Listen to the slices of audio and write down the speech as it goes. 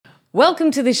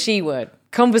Welcome to the She Word,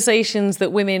 conversations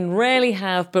that women rarely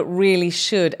have but really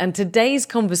should. And today's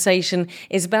conversation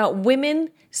is about women,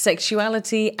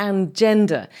 sexuality and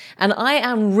gender. And I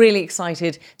am really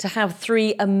excited to have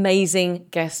three amazing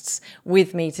guests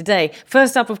with me today.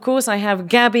 First up, of course, I have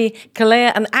Gabi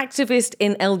Calleja, an activist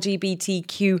in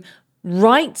LGBTQ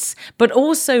rights, but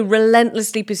also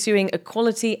relentlessly pursuing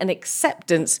equality and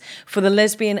acceptance for the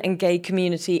lesbian and gay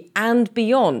community and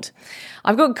beyond.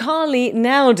 I've got Karly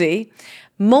Naudi,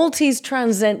 Maltese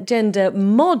transgender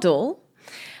model,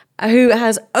 who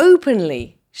has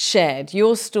openly shared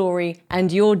your story and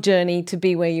your journey to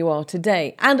be where you are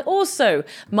today. And also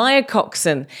Mia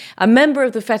Cockson, a member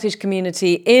of the Fetish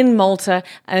community in Malta,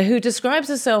 who describes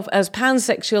herself as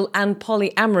pansexual and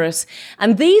polyamorous.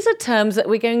 And these are terms that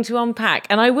we're going to unpack.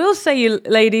 And I will say, you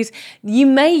ladies, you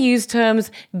may use terms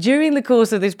during the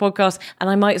course of this podcast, and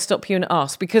I might stop you and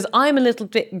ask, because I'm a little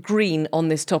bit green on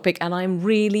this topic, and I'm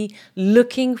really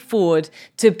looking forward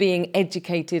to being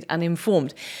educated and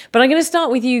informed. But I'm going to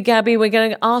start with you, Gabi. We're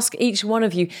going to ask each one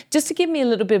of you just to give me a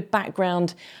little bit of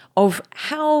background of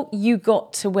how you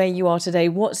got to where you are today.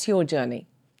 What's your journey?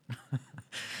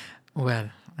 Well,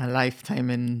 a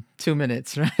lifetime in 2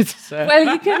 minutes, right? So. Well,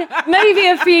 you can maybe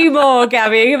a few more,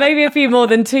 Gabi, maybe a few more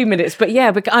than 2 minutes. But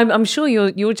yeah, but I'm sure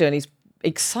your journey's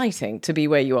exciting to be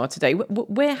where you are today.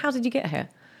 How did you get here?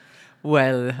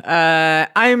 Well,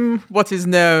 I'm what is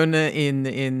known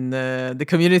in the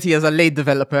community as a late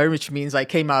developer, which means I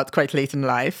came out quite late in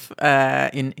life,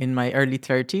 in my early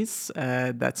 30s.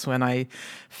 That's when I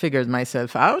figured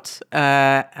myself out.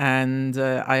 And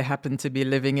I happened to be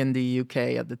living in the UK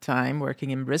at the time, working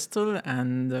in Bristol.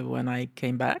 And when I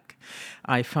came back,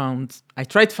 I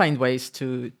tried to find ways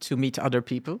to meet other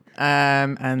people.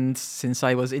 And since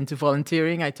I was into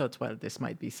volunteering, I thought, well, this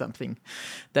might be something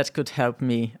that could help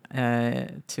me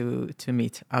to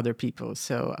meet other people.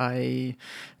 So I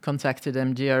contacted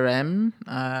MGRM.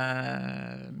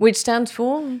 Which stands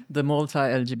for? The Malta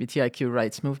LGBTQ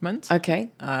rights movement. Okay.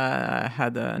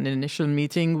 Had an initial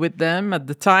meeting with them. At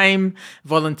the time,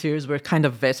 volunteers were kind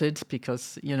of vetted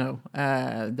because,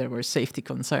 there were safety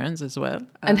concerns as well.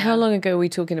 And how long ago are we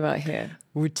talking about here?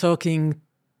 We're talking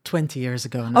 20 years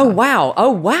ago now. Oh,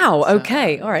 wow.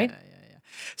 Okay, all right.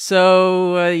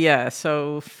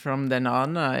 So from then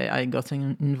on, I got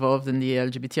involved in the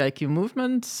LGBTIQ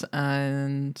movement,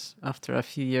 and after a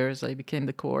few years, I became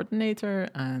the coordinator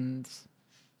and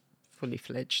fully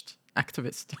fledged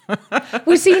activist.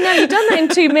 Well, see, now you've done that in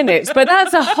 2 minutes, but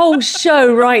that's a whole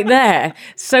show right there.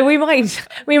 So we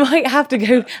might have to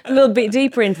go a little bit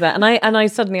deeper into that. And I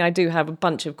suddenly do have a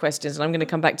bunch of questions, and I'm going to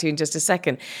come back to you in just a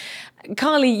second.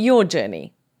 Karly, your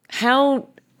journey.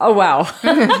 Oh, wow.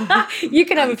 You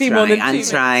can have a few more than 2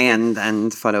 minutes. I'll try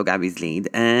and follow Gabi's lead.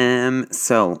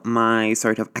 So my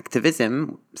sort of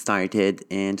activism started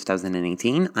in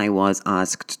 2018. I was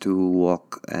asked to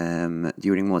walk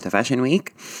during Malta Fashion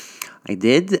Week. I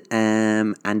did,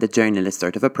 and the journalist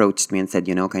sort of approached me and said,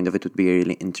 kind of it would be a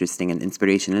really interesting and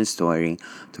inspirational story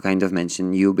to kind of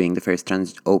mention you being the first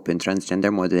open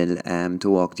transgender model to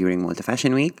walk during Malta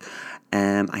Fashion Week.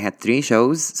 I had 3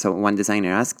 shows, so one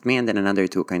designer asked me and then another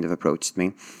 2 kind of approached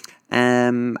me.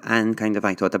 And kind of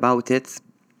I thought about it.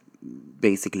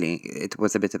 Basically, it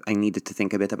was I needed to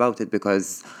think a bit about it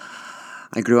because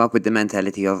I grew up with the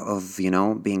mentality of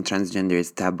being transgender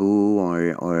is taboo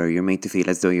or you're made to feel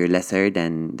as though you're lesser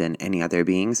than any other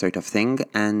being sort of thing.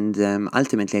 And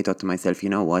ultimately I thought to myself,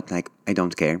 I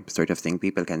don't care sort of thing.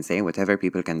 People can say whatever,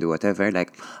 people can do whatever.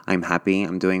 I'm happy,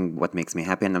 I'm doing what makes me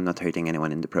happy and I'm not hurting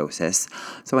anyone in the process.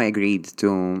 So I agreed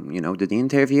to, do the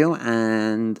interview,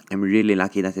 and I'm really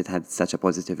lucky that it had such a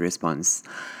positive response.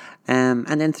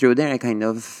 And then through there, I kind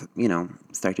of,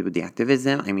 started with the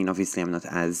activism. I mean, obviously, I'm not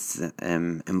as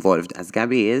involved as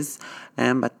Gabi is,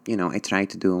 but, I try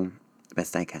to do the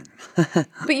best I can.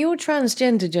 But your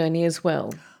transgender journey as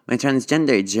well. My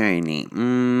transgender journey,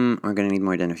 we're going to need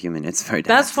more than a few minutes for that.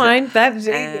 That's fine.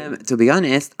 To be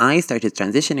honest, I started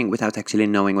transitioning without actually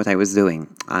knowing what I was doing.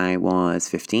 I was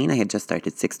 15. I had just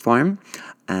started 6th form.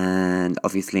 And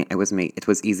obviously, it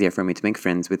was easier for me to make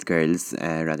friends with girls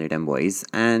rather than boys.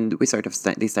 And we sort of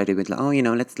they started with,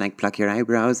 let's pluck your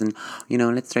eyebrows and,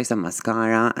 let's try some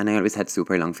mascara. And I always had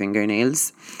super long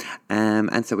fingernails.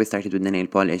 And so we started with the nail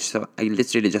polish. So I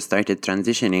literally just started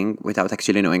transitioning without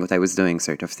actually knowing what I was doing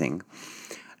sort of thing.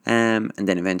 And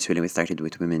then eventually we started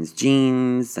with women's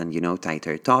jeans and,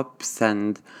 tighter tops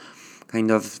and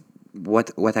kind of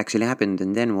what actually happened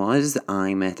and then was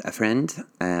I met a friend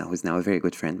who's now a very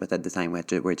good friend, but at the time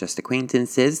we're just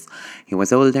acquaintances. He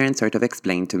was older and sort of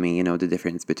explained to me, the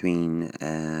difference between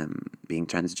being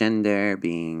transgender,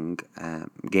 being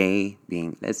gay,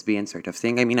 being lesbian, sort of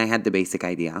thing. I mean, I had the basic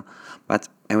idea, but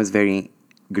I was very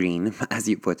green, as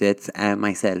you put it,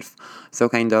 myself. So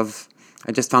kind of,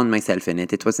 I just found myself in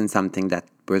it. It wasn't something that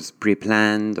was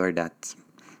pre-planned or that,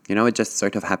 it just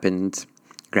sort of happened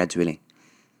gradually.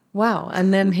 Wow.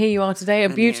 And then here you are today, a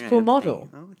beautiful model.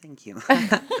 Oh, thank you.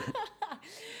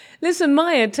 Listen,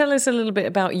 Maya, tell us a little bit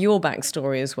about your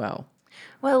backstory as well.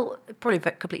 Well, probably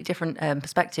a completely different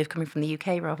perspective coming from the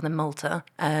UK rather than Malta.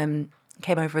 Came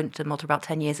over into Malta about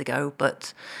 10 years ago,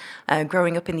 but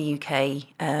growing up in the UK,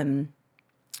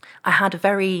 I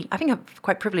think I'm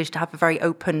quite privileged to have a very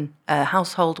open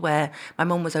household where my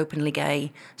mum was openly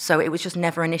gay. So it was just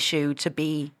never an issue to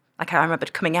be, like, I remember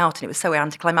coming out and it was so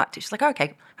anticlimactic. She's like, oh,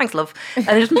 okay, thanks, love. And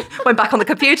I just went back on the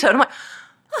computer and I'm like,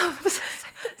 oh, it was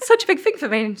such a big thing for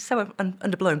me and so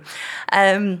underblown.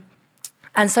 And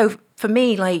so for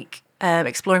me, like,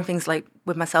 exploring things like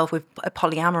with myself, with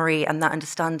polyamory and that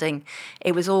understanding,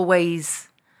 it was always,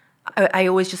 I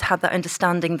always just had that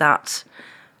understanding that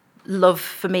love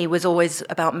for me was always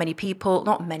about many people,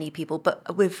 not many people,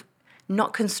 but with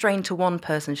not constrained to one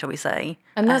person, shall we say.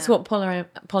 And that's what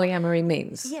polyamory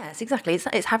means. Yes, exactly.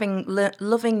 It's having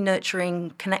loving,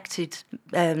 nurturing, connected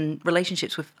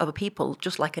relationships with other people,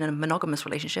 just like in a monogamous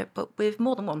relationship, but with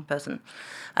more than one person.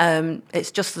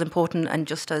 It's just as important and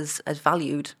just as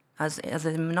valued as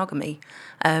in monogamy.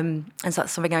 And so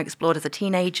that's something I explored as a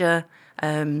teenager.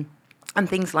 And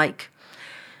things like,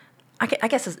 I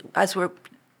guess as we're,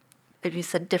 if you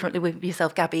said differently with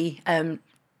yourself, Gabi,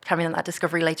 carrying on that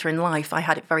discovery later in life, I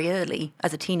had it very early.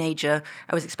 As a teenager,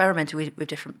 I was experimenting with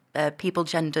different people,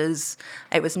 genders.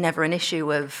 It was never an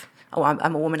issue of, oh,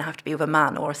 I'm a woman, I have to be with a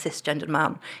man or a cisgendered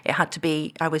man. It had to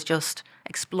be, I was just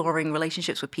exploring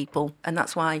relationships with people. And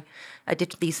that's why I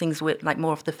did these things with like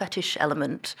more of the fetish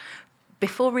element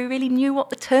before we really knew what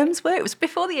the terms were. It was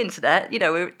before the internet, we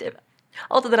were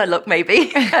older than I look,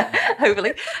 maybe,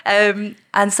 hopefully. And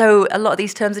so a lot of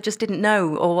these terms I just didn't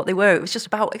know or what they were. It was just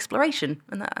about exploration,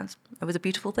 and that was a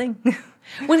beautiful thing.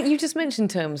 Well, you just mentioned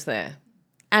terms there,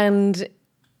 and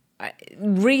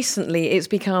recently it's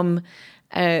become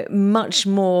much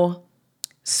more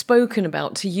spoken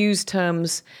about to use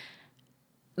terms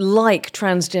like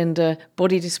transgender,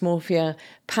 body dysmorphia,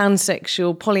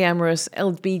 pansexual, polyamorous,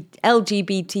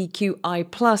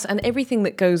 LGBTQI+, and everything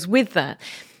that goes with that.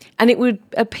 And it would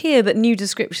appear that new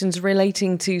descriptions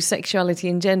relating to sexuality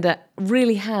and gender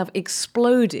really have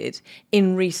exploded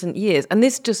in recent years. And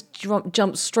this just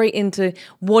jumps straight into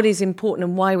what is important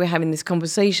and why we're having this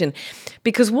conversation.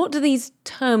 Because what do these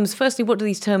terms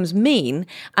mean?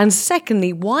 And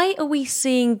secondly, why are we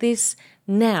seeing this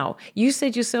now? You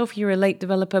said yourself you're a late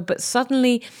developer, but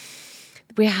suddenly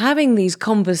we're having these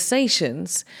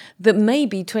conversations that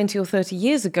maybe 20 or 30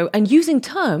 years ago, and using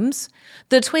terms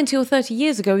that 20 or 30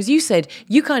 years ago, as you said,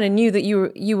 you kind of knew that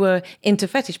you were into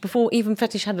fetish before even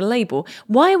fetish had a label.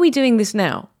 Why are we doing this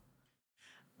now?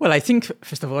 Well, I think,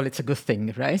 first of all, it's a good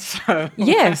thing, right?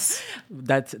 Yes.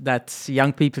 that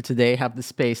young people today have the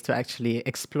space to actually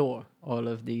explore all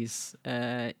of these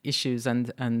issues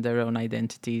and their own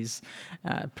identities,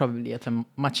 probably at a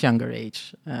much younger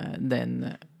age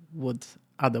than would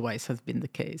otherwise have been the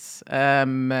case.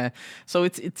 So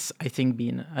it's I think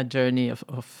been a journey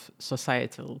of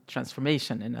societal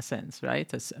transformation in a sense,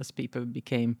 right? As people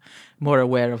became more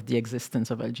aware of the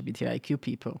existence of LGBTIQ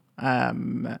people,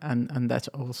 and that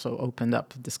also opened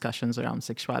up discussions around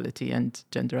sexuality and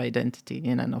gender identity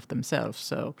in and of themselves.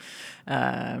 So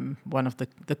one of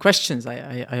the questions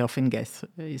I often get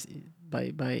is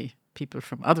by people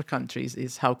from other countries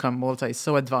is how come Malta is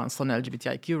so advanced on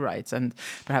LGBTIQ rights and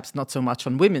perhaps not so much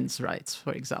on women's rights,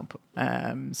 for example.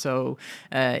 So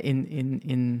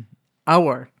in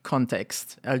our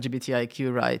context,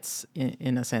 LGBTIQ rights,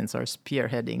 in a sense, are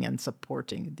spearheading and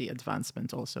supporting the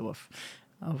advancement also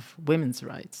of women's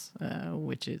rights,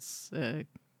 which is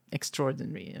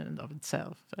extraordinary in and of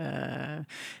itself.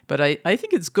 But I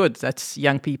think it's good that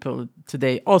young people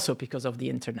today, also because of the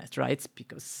internet, right?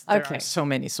 Because there are so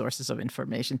many sources of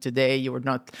information today. You are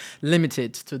not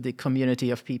limited to the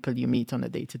community of people you meet on a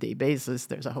day-to-day basis.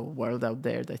 There's a whole world out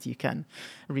there that you can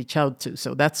reach out to.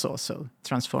 So that's also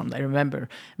transformed. I remember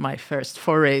my first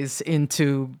forays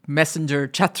into messenger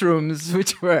chat rooms,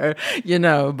 which were,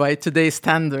 by today's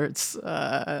standards,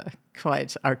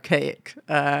 quite archaic,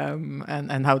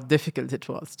 and how difficult it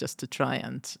was just to try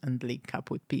and link up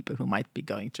with people who might be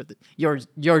going through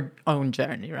your own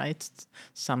journey, right?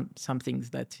 Some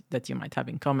things that you might have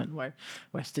in common,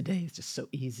 whereas today it's just so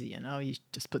easy, you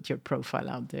just put your profile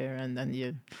out there and then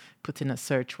you put in a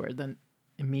search word, and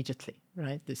immediately,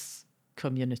 right, this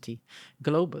community,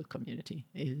 global community,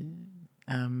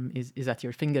 is at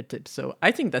your fingertips. So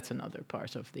I think that's another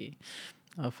part of the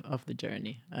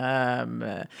journey,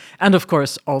 and of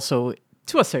course also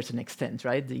to a certain extent,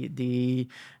 right, the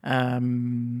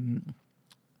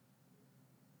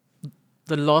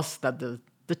loss that the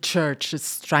church's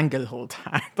stranglehold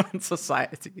had on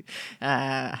society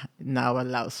now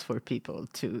allows for people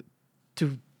to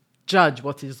judge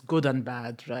what is good and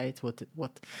bad, right? What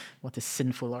is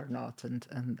sinful or not,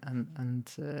 and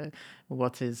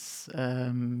what is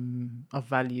of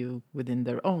value within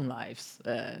their own lives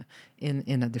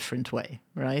in a different way,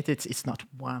 right? It's not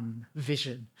one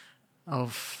vision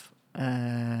of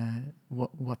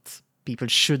what people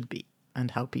should be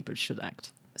and how people should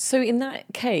act. So in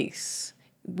that case,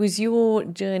 was your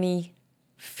journey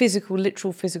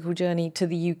literal physical journey to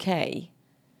the UK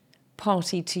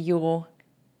party to your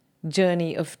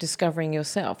journey of discovering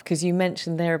yourself? Because you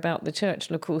mentioned there about the church,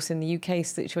 and of course in the UK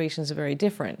situations are very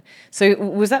different. So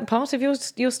was that part of your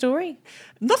story?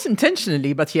 Not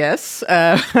intentionally, but yes.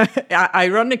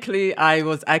 Ironically, I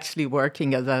was actually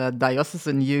working as a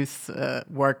diocesan youth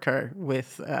worker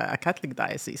with a Catholic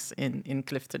diocese in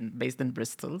Clifton, based in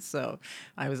Bristol. So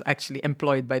I was actually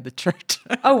employed by the church.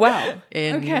 Oh, wow.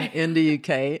 in the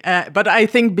UK. But I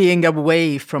think being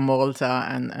away from Malta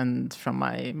and from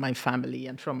my family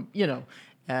and from,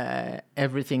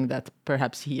 everything that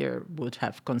perhaps here would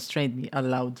have constrained me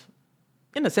allowed,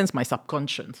 in a sense, my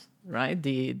subconscious, right,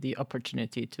 the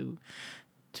opportunity to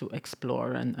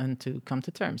explore and to come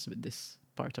to terms with this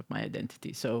part of my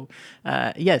identity. So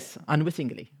yes,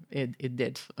 unwittingly it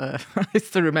did. I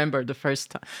still remember the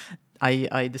first time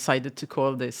I decided to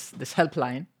call this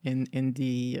helpline in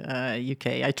the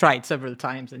UK. I tried several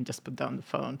times and just put down the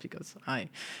phone because I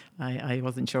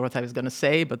wasn't sure what I was going to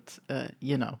say, but that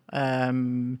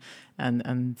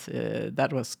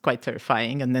was quite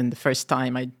terrifying. And then the first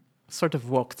time I sort of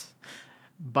walked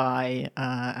by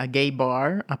a gay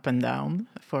bar up and down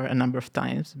for a number of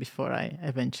times before I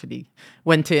eventually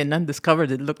went in and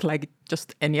discovered it looked like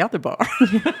just any other bar.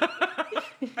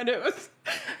 And it was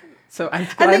so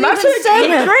anticlimactic.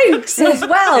 And then drinks as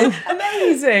well.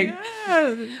 Amazing.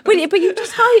 Yeah. But you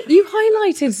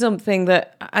highlighted something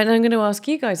that, and I'm going to ask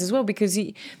you guys as well, because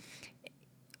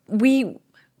we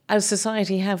as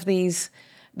society have this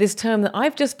term that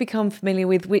I've just become familiar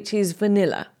with, which is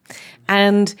vanilla.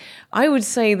 And I would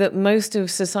say that most of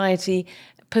society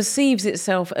perceives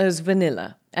itself as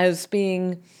vanilla, as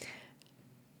being...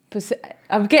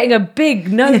 I'm getting a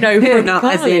big no-no from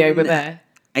Carly over there.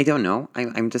 I don't know.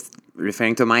 I'm just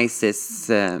referring to my cis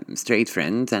straight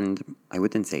friend, and I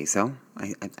wouldn't say so.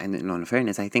 In all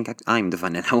fairness, I think I'm the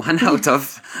vanilla one out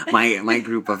of my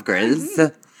group of girls.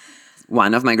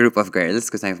 One of my group of girls,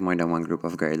 because I have more than one group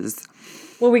of girls.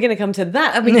 Well, we're going to come to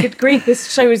that. I mean, good grief,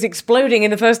 this show is exploding in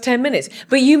the first 10 minutes.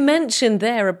 But you mentioned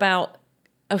there about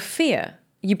a fear.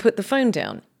 You put the phone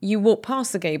down. You walk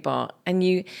past the gay bar and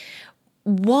you...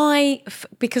 Why?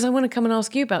 Because I want to come and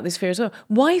ask you about this fear as well.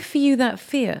 Why for you that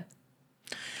fear?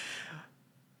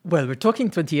 Well, we're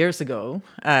talking 20 years ago,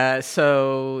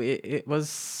 so it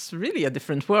was really a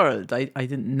different world. I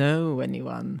didn't know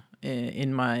anyone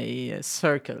in my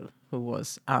circle who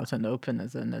was out and open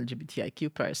as an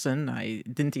LGBTIQ person. I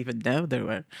didn't even know there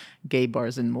were gay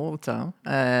bars in Malta,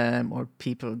 or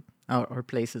people or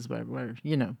places where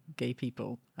gay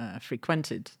people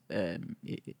frequented.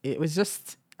 It was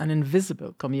just an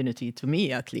invisible community to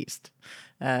me, at least.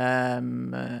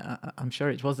 I'm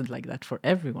sure it wasn't like that for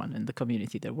everyone in the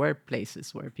community. There were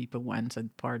places where people went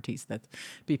and parties that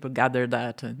people gathered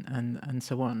at and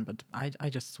so on. But I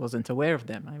just wasn't aware of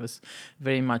them. I was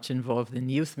very much involved in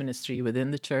youth ministry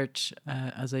within the church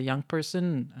as a young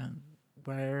person,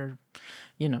 where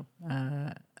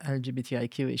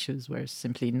LGBTIQ issues were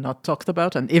simply not talked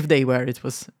about, and if they were, it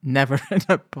was never in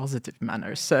a positive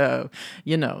manner. So,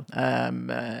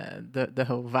 the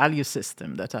whole value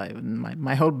system that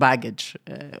my whole baggage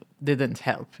didn't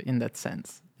help in that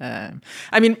sense.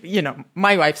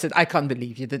 My wife said, "I can't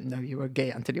believe you didn't know you were gay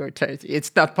until you were 30.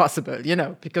 It's not possible,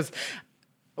 because."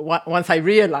 Once I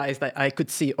realized that I could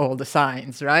see all the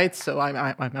signs, right? So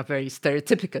I'm a very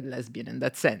stereotypical lesbian in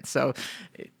that sense. So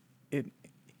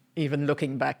even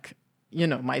looking back,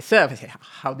 myself,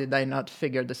 how did I not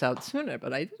figure this out sooner?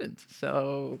 But I didn't.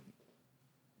 So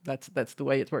that's the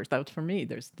way it worked out for me.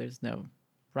 There's no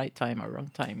right time or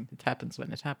wrong time. It happens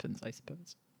when it happens, I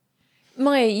suppose.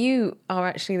 Maya, you are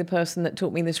actually the person that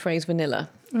taught me this phrase vanilla.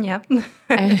 Yeah.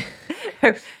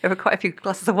 Over quite a few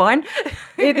glasses of wine.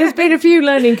 There's been a few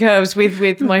learning curves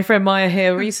with my friend Maya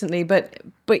here recently, but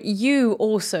you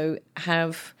also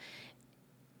have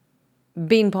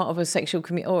been part of a sexual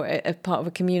community or a part of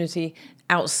a community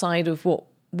outside of what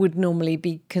would normally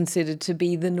be considered to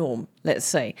be the norm, let's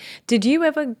say. Did you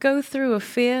ever go through a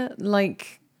fear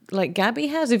like Gabi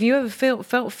has? Have you ever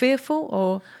felt fearful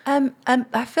or?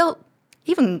 I felt,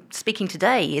 even speaking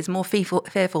today, is more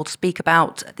fearful to speak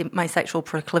about my sexual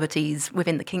proclivities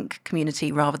within the kink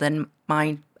community rather than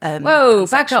my Whoa,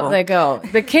 back pansexual. up there, girl.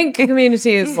 The kink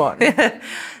community is what?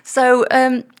 So,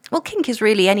 well, kink is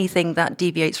really anything that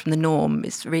deviates from the norm.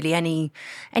 It's really any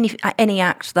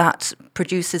act that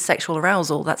produces sexual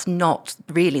arousal that's not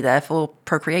really there for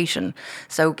procreation.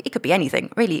 So it could be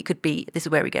anything. Really, it could be. This is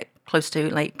where we get close to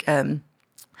like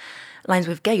lines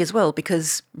with gay as well,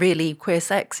 because really queer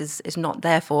sex is not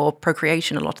there for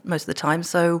procreation most of the time.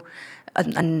 So,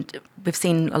 and we've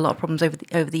seen a lot of problems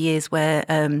over the years where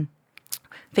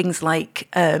things like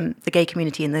the gay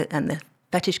community and the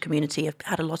fetish community have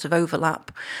had a lot of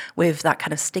overlap with that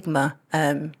kind of stigma.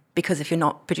 Because if you're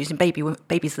not producing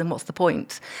babies, then what's the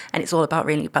point? And it's all about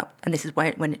really about, and this is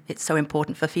when it's so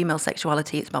important for female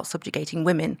sexuality. It's about subjugating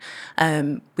women.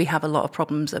 We have a lot of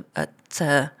problems at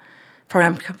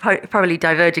I'm probably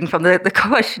diverging from the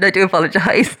question. I do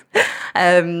apologise.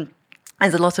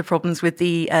 There's a lot of problems with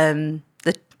the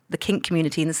kink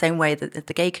community in the same way that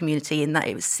the gay community, in that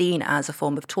it was seen as a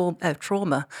form of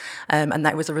trauma, and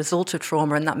that was a result of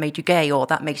trauma, and that made you gay or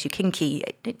that makes you kinky.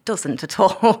 It doesn't at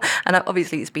all, and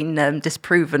obviously it's been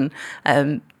disproven.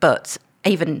 But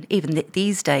even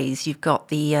these days, you've got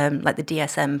the like the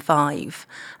DSM-5.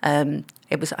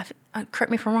 It was, correct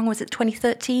me if I'm wrong, was it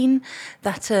 2013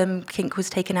 that kink was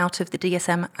taken out of the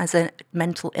DSM as a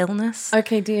mental illness?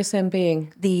 Okay, DSM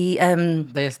being the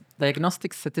There's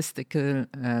Diagnostic Statistical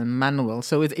Manual.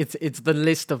 So it's the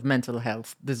list of mental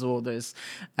health disorders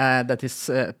that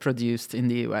is produced in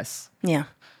the US. Yeah.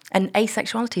 And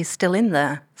asexuality is still in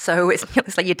there. So it's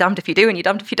like you're damned if you do and you're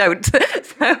damned if you don't.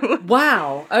 So.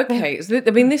 Wow. Okay. So,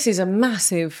 I mean, this is a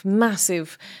massive,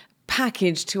 massive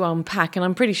package to unpack, and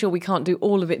I'm pretty sure we can't do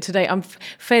all of it today. I'm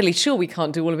fairly sure we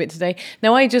can't do all of it today.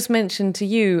 Now, I just mentioned to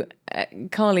you,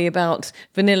 Karly, about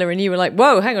vanilla, and you were like,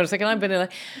 whoa, hang on a second, I'm vanilla.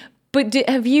 But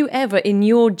have you ever, in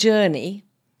your journey,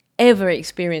 ever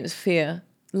experienced fear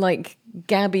like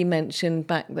Gabi mentioned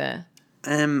back there?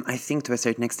 I think to a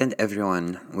certain extent,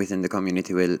 everyone within the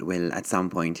community will at some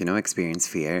point, experience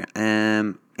fear.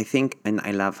 I think, and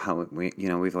I love how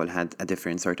we've all had a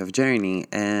different sort of journey.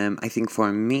 I think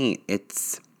for me,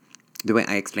 it's the way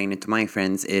I explain it to my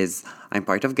friends is I'm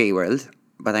part of gay world,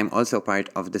 but I'm also part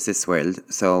of the cis world.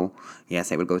 So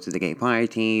yes, I will go to the gay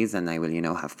parties and I will,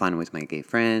 have fun with my gay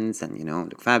friends and,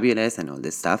 look fabulous and all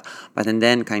this stuff. But and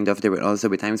then kind of there will also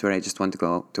be times where I just want to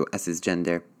go to a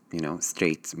cisgender,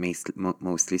 straight,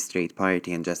 mostly straight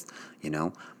party and just,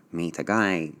 meet a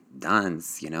guy,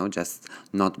 dance, just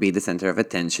not be the center of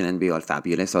attention and be all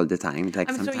fabulous all the time. Like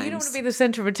I'm sometimes. sorry, you don't want to be the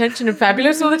center of attention and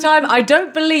fabulous all the time? I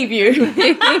don't believe you.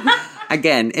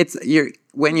 Again,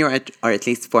 when you're or at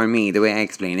least for me, the way I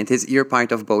explain it is you're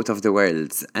part of both of the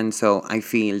worlds. And so I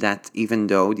feel that even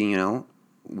though,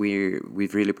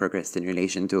 we've really progressed in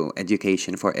relation to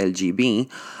education for LGB,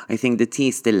 I think the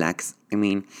T still lacks. I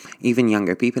mean, even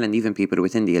younger people and even people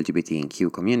within the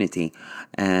LGBTQ community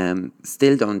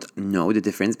still don't know the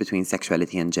difference between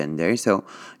sexuality and gender. So,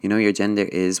 your gender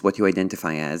is what you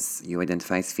identify as. You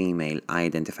identify as female. I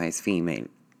identify as female.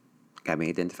 Gabi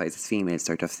identifies as female,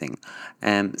 sort of thing.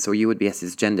 So you would be a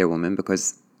cisgender woman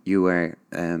because you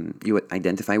would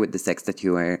identify with the sex that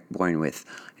you were born with.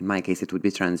 In my case, it would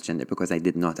be transgender because I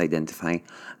did not identify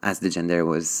as the gender I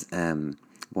was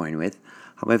born with.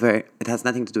 However, it has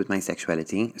nothing to do with my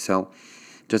sexuality. So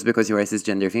just because you are a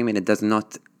cisgender female, it does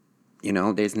not,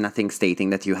 there's nothing stating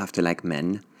that you have to like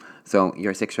men. So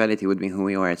your sexuality would be who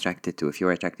you are attracted to. If you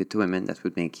are attracted to women, that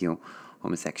would make you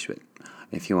homosexual.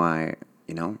 If you are,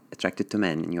 attracted to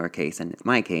men in your case, and in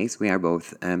my case, we are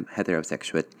both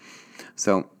heterosexual.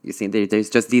 So you see, there's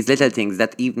just these little things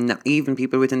that even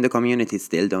people within the community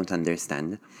still don't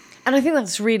understand. And I think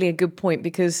that's really a good point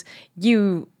because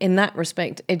you, in that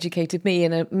respect, educated me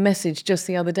in a message just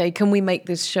the other day. Can we make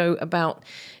this show about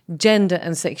gender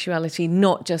and sexuality,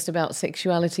 not just about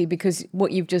sexuality, because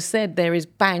what you've just said there is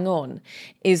bang on,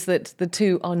 is that the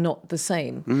two are not the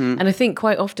same. And I think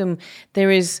quite often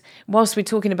there is, whilst we're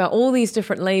talking about all these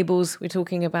different labels, we're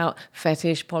talking about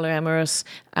fetish, polyamorous,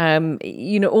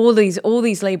 all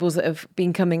these labels that have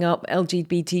been coming up,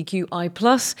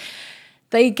 LGBTQI+,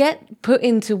 they get put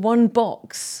into one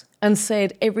box and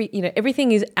said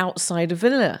everything is outside of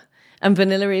vanilla. And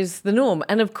vanilla is the norm.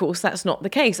 And of course, that's not the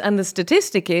case. And the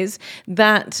statistic is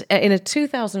that in a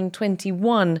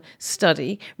 2021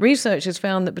 study, researchers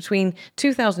found that between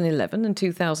 2011 and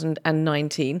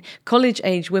 2019,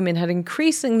 college-age women had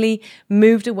increasingly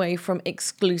moved away from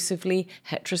exclusively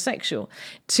heterosexual.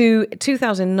 To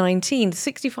 2019,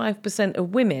 65%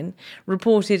 of women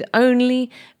reported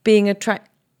only being attracted.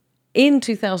 In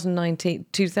 2019,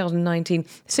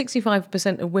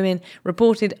 65% of women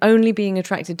reported only being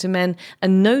attracted to men, a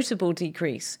notable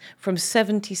decrease from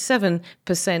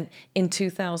 77% in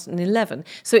 2011.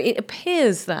 So it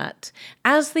appears that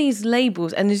as these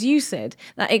labels, and as you said,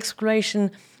 that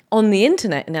exploration on the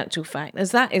internet, in actual fact,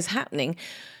 as that is happening,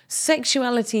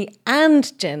 sexuality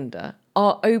and gender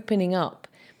are opening up.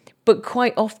 But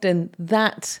quite often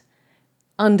that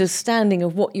understanding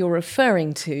of what you're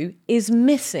referring to is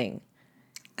missing.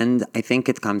 And I think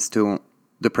it comes to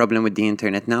the problem with the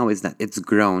internet now is that it's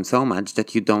grown so much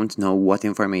that you don't know what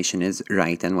information is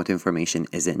right and what information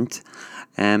isn't.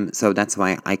 So that's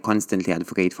why I constantly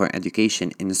advocate for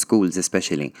education in schools,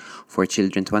 especially for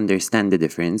children to understand the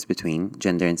difference between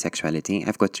gender and sexuality.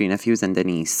 I've got 3 nephews and a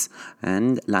niece.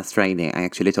 And last Friday, I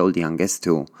actually told the youngest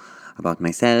about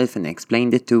myself and I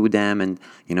explained it to them, and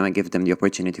I give them the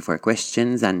opportunity for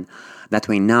questions, and that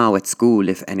way now at school,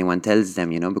 if anyone tells them,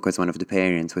 because one of the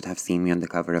parents would have seen me on the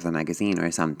cover of a magazine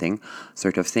or something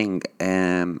sort of thing,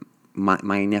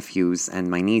 my nephews and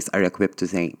my niece are equipped to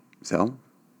say, so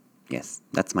yes,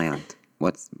 that's my aunt,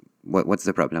 what's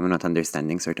the problem, I'm not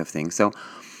understanding, sort of thing. So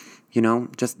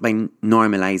just by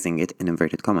normalizing it in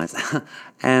inverted commas,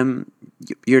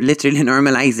 you're literally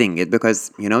normalizing it,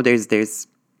 because there's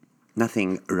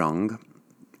nothing wrong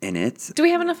in it. Do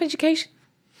we have enough education?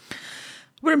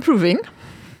 We're improving.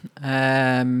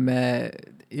 I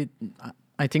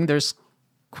think there's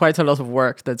quite a lot of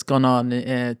work that's gone on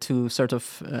to sort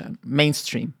of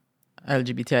mainstream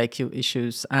LGBTIQ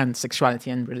issues and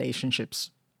sexuality and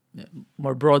relationships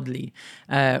more broadly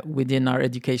within our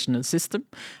educational system.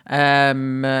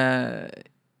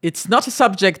 It's not a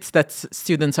subject that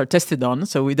students are tested on,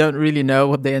 so we don't really know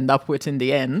what they end up with in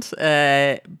the end.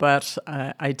 But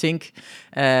I think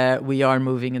we are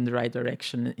moving in the right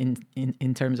direction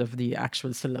in terms of the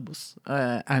actual syllabus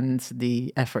and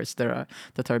the efforts that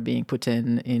are being put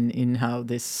in how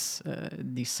these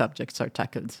subjects are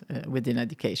tackled within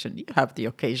education. You have the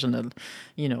occasional,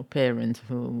 parent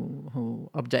who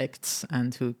objects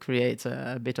and who creates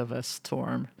a bit of a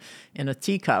storm in a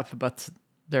teacup, but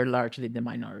they're largely the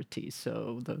minority.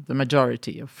 So the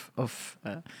majority of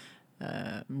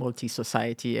Maltese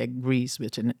society agrees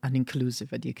with an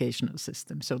inclusive educational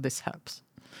system. So this helps.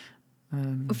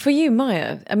 For you,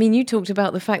 Maya, you talked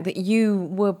about the fact that you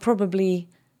were probably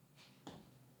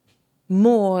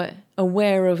more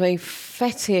aware of a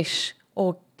fetish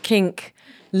or kink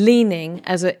leaning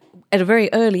at a very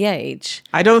early age.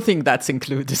 I don't think that's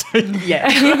included yet.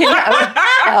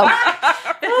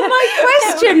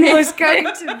 My question was going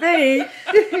to be...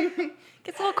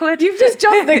 It's awkward. You've just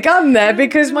jumped the gun there,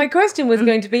 because my question was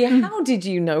going to be, how did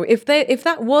you know? If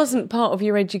that wasn't part of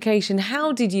your education,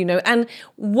 how did you know? And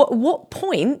what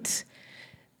point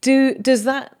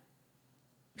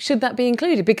should that be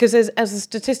included? Because as the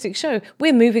statistics show,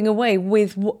 we're moving away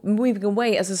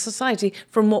as a society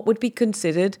from what would be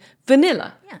considered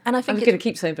vanilla. Yeah, and I think I'm going to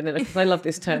keep saying vanilla because I love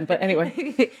this term, but anyway.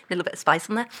 A little bit of spice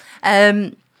on there.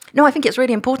 No, I think it's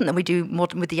really important that we do more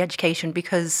with the education,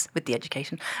 because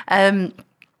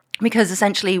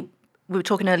essentially we were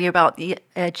talking earlier about the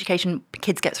education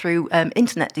kids get through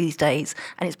internet these days,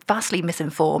 and it's vastly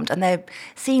misinformed, and they're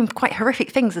seeing quite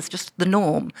horrific things as just the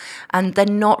norm, and they're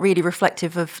not really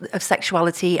reflective of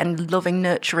sexuality and loving,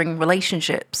 nurturing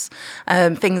relationships.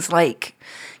 Things like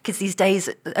kids these days,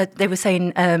 they were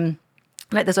saying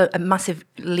there's a massive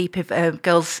leap of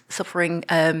girls suffering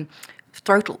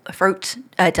throat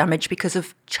damage because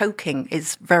of choking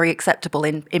is very acceptable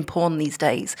in porn these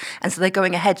days. And so they're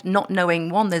going ahead not knowing,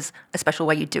 one, there's a special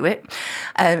way you do it,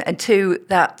 and two,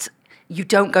 that you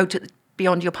don't go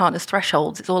beyond your partner's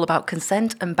thresholds. It's all about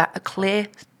consent and clear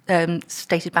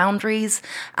stated boundaries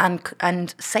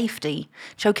and safety.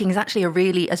 Choking is actually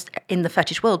in the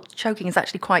fetish world, choking is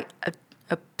actually quite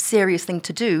a serious thing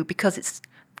to do, because it's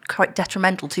quite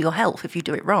detrimental to your health if you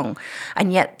do it wrong.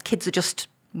 And yet kids are just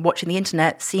watching the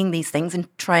internet, seeing these things and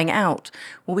trying it out.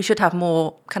 Well, we should have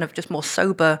more kind of just more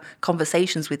sober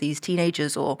conversations with these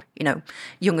teenagers or,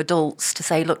 young adults to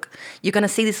say, look, you're going to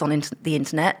see this on the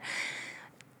internet.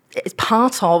 It's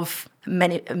part of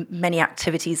many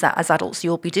activities that as adults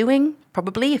you'll be doing,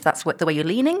 probably, if that's the way you're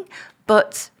leaning.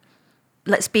 But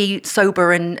let's be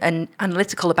sober and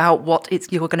analytical about what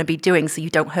you're going to be doing so you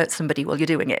don't hurt somebody while you're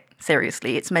doing it.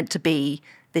 Seriously, it's meant to be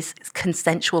this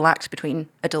consensual act between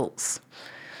adults.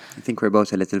 I think we're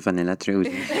both a little vanilla, Trudy.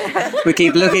 We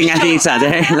keep looking at each other.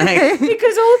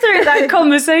 Because all through that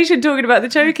conversation talking about the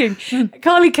choking,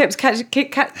 Karly kept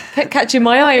catching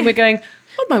my eye and we're going,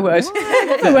 oh my word,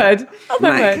 oh my word, oh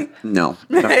my word. No,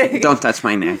 don't touch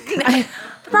my neck.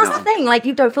 That's the thing,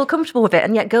 you don't feel comfortable with it,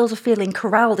 and yet girls are feeling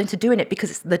corralled into doing it because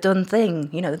it's the done thing.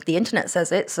 The internet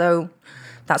says it, so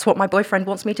that's what my boyfriend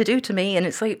wants me to do to me, and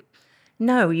it's like,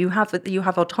 no, you have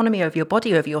autonomy over your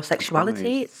body, over your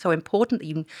sexuality. It's so important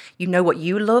that you know what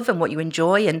you love and what you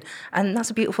enjoy, and that's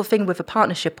a beautiful thing with a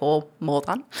partnership or more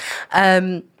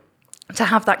than, to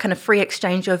have that kind of free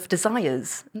exchange of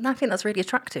desires. And I think that's really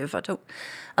attractive.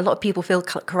 A lot of people feel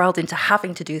corralled into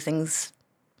having to do things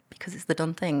because it's the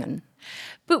done thing.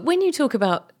 But when you talk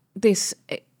about this,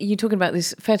 you're talking about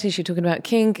this fetish, you're talking about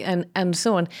kink and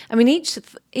so on. I mean,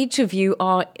 each of you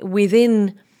are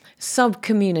within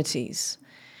sub-communities.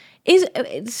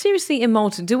 Seriously, in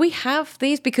Malta, do we have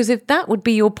these? Because if that would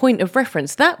be your point of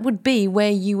reference, that would be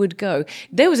where you would go.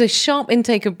 There was a sharp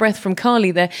intake of breath from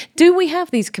Karly there. Do we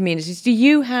have these communities? Do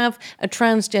you have a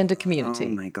transgender community?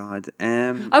 Oh my God.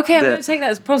 Okay, I'm going to take that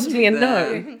as possibly a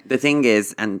no. The thing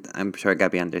is, and I'm sure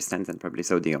Gabi understands, and probably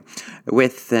so do you,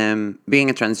 with being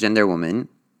a transgender woman,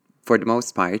 for the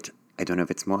most part, I don't know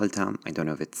if it's Malta, I don't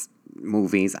know if it's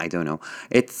movies, I don't know.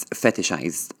 It's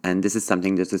fetishized, and this is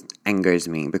something that just angers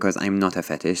me because I'm not a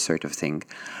fetish sort of thing.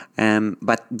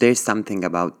 But there's something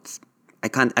about I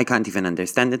can't even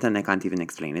understand it, and I can't even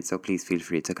explain it. So please feel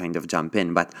free to kind of jump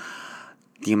in. But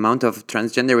the amount of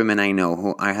transgender women I know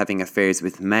who are having affairs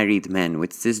with married men,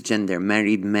 with cisgender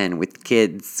married men, with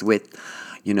kids, with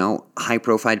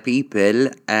high-profile people,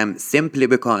 simply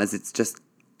because it's just.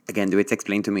 Again, the way it's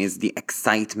explained to me is the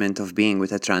excitement of being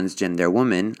with a transgender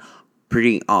woman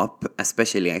pre-op,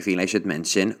 especially, I feel I should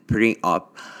mention,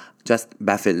 pre-op just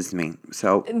baffles me.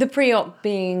 So the pre-op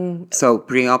being... So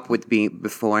pre-op would be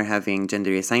before having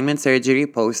gender reassignment surgery,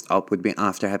 post-op would be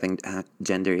after having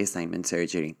gender reassignment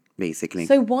surgery, basically.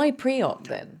 So why pre-op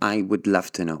then? I would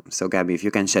love to know. So Gabi, if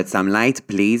you can shed some light,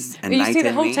 please, and you see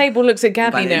the whole table looks at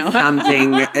Gabi now.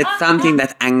 It's something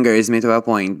that angers me to a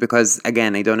point because,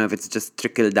 again, I don't know if it's just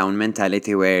trickle-down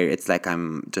mentality where it's like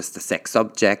I'm just a sex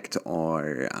object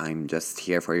or I'm just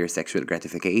here for your sexual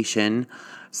gratification.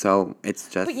 So it's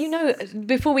just... But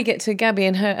before we get to Gabi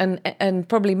and her and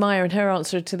probably Maya and her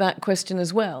answer to that question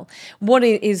as well, what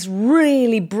is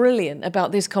really brilliant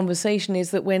about this conversation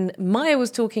is that when Maya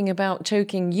was talking about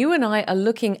choking, you and I are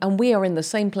looking and we are in the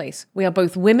same place. We are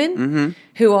both women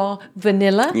who are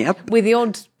vanilla with the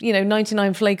odd,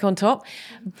 99 flake on top.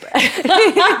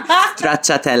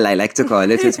 Stracciatella, I like to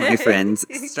call it with my friends.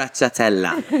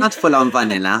 Stracciatella. Not full on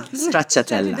vanilla.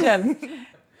 Stracciatella.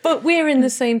 But we're in the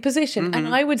same position.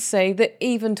 And I would say that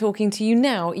even talking to you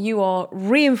now, you are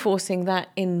reinforcing that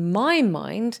in my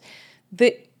mind,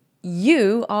 that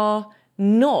you are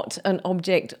not an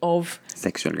object of...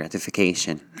 sexual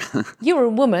gratification. You're a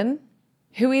woman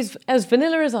who is as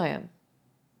vanilla as I am.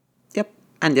 Yep.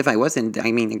 And if I wasn't,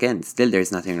 again, still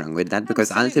there's nothing wrong with that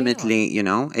because ultimately,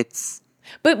 it's...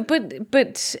 But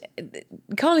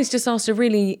Karly's just asked a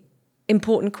really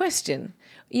important question.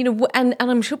 And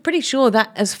I'm pretty sure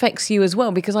that affects you as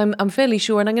well, because I'm fairly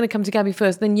sure, and I'm going to come to Gabi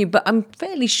first, then you, but I'm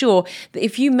fairly sure that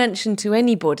if you mention to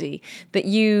anybody that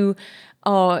you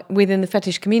are within the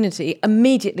fetish community,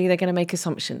 immediately they're going to make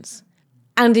assumptions.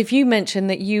 And if you mention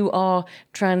that you are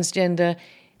transgender,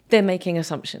 they're making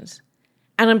assumptions.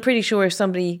 And I'm pretty sure if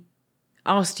somebody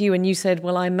asked you and you said,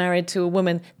 well, I'm married to a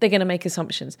woman, they're going to make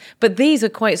assumptions. But these are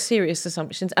quite serious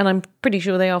assumptions, and I'm pretty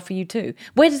sure they are for you too.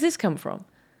 Where does this come from?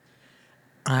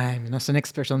 I'm not an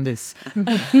expert on this.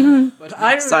 But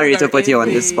I sorry to put you on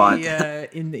the spot.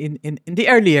 In the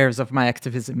early years of my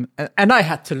activism, and I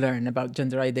had to learn about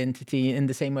gender identity in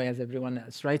the same way as everyone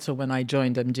else, right? So when I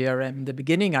joined MGRM in the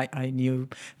beginning, I knew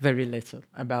very little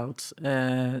about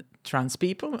trans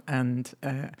people. And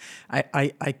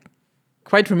I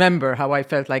quite remember how I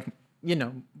felt like,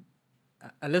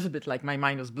 a little bit like my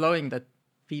mind was blowing that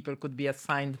people could be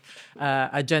assigned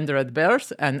a gender at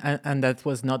birth, and that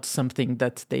was not something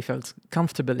that they felt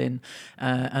comfortable in,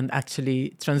 and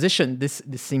actually transition. This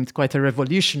seemed quite a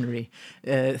revolutionary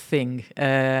thing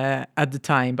at the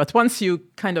time. But once you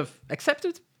kind of accept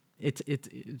it,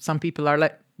 some people are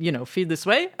like, feel this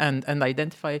way and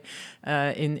identify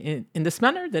in this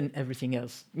manner, then everything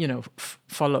else,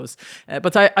 follows.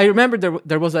 But I remember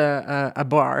there was a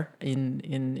bar in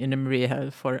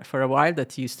Imriel for a while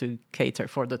that used to cater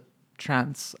for the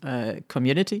trans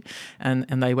community,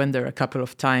 and I went there a couple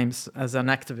of times as an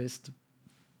activist.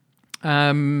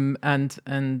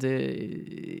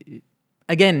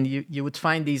 Again, you would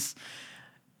find these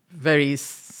very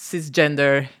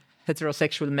cisgender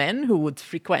heterosexual men who would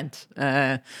frequent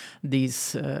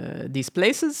these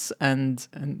places, and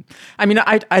I mean,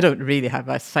 I don't really have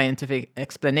a scientific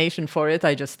explanation for it.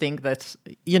 I just think that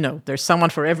there's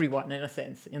someone for everyone in a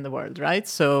sense in the world, right?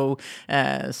 So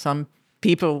some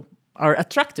people are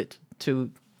attracted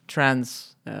to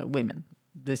trans women.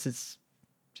 This is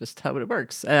just how it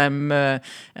works. I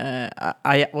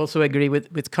also agree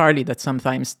with Karly that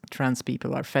sometimes trans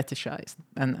people are fetishized,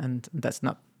 and that's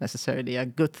not necessarily a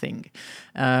good thing.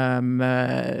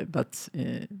 But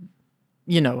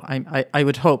I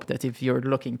would hope that if you're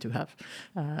looking to have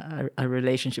a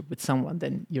relationship with someone,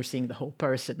 then you're seeing the whole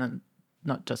person and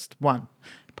not just one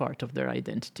part of their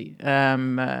identity.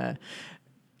 I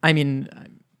mean,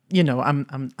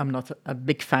 I'm not a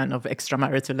big fan of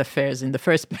extramarital affairs in the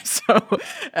first place. So,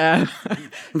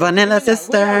 vanilla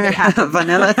sister,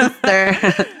 vanilla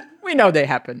sister. We know they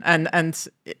happen, and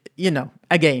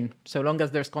again, so long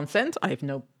as there's consent, I have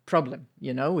no problem,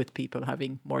 with people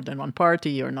having more than one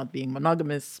party or not being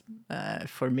monogamous.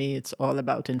 For me, it's all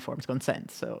about informed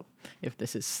consent. So, if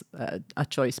this is a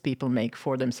choice people make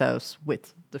for themselves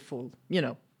with the full,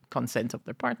 consent of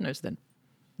their partners, then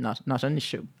not an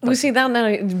issue. We see that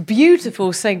now.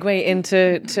 Beautiful segue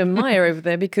into Maya over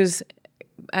there, because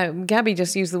Gabi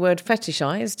just used the word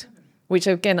fetishized, which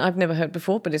again I've never heard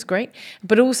before, but it's great.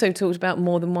 But also talked about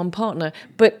more than one partner.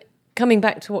 But coming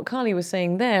back to what Karly was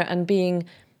saying there, and being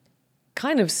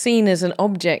kind of seen as an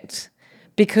object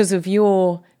because of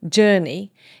your journey,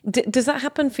 does that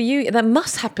happen for you? That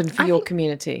must happen for your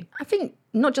community. I think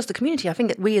not just the community. I think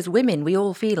that we as women, we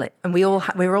all feel it, and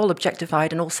we're all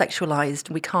objectified and all sexualized.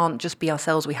 We can't just be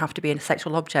ourselves. We have to be a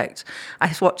sexual object. I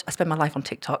spend my life on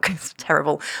TikTok. It's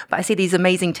terrible, but I see these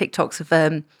amazing TikToks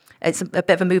of it's a bit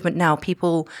of a movement now.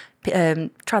 People,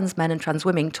 trans men and trans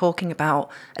women, talking about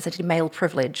essentially male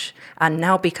privilege, and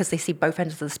now because they see both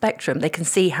ends of the spectrum, they can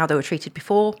see how they were treated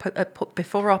before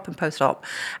op and post op,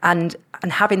 and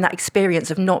having that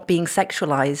experience of not being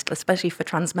sexualized, especially for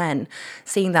trans men,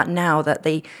 seeing that now that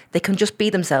they can just be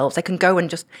themselves. They can go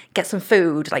and just get some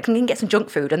food, like can get some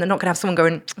junk food, and they're not going to have someone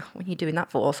going, oh, "What are you doing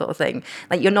that for?" sort of thing.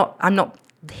 Like I'm not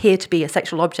here to be a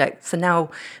sexual object. So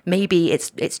now maybe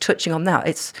it's touching on that.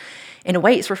 It's, in a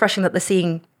way, it's refreshing that they're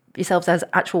seeing yourselves as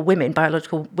actual women,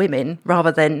 biological women,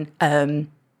 rather than a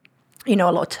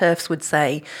lot of TERFs would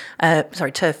say,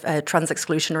 trans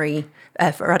exclusionary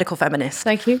radical feminists.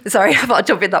 Thank you. Sorry, I thought I'd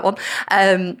jump in that one.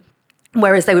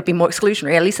 Whereas they would be more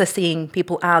exclusionary. At least they're seeing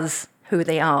people as who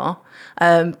they are,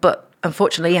 but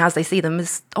unfortunately, as they see them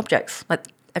as objects,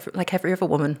 like every other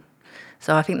woman.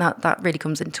 So I think that really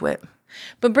comes into it.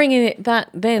 But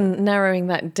narrowing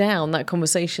that down, that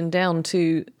conversation down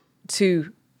to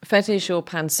fetish or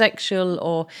pansexual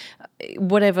or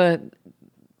whatever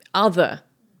other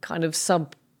kind of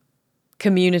sub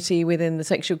community within the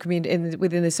sexual community,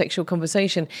 within the sexual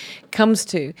conversation comes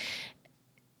to.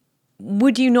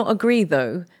 Would you not agree,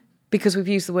 though, because we've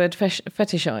used the word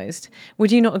fetishized,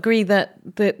 would you not agree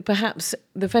that perhaps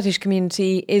the fetish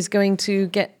community is going to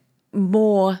get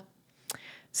more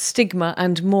stigma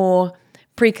and more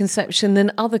preconception than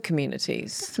other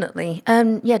communities? Definitely.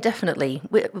 Definitely.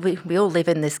 We all live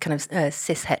in this kind of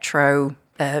cis hetero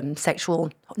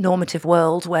sexual normative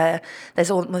world where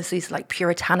there's almost these like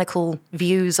puritanical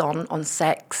views on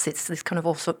sex. It's this kind of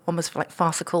also almost like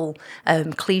farcical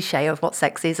cliche of what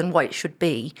sex is and what it should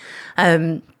be.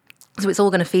 So it's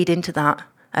all going to feed into that.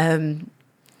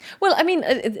 Well, I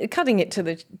mean, cutting it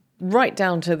to right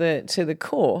down to the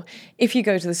core, if you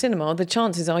go to the cinema, the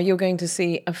chances are you're going to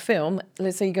see a film.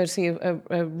 Let's say you go to see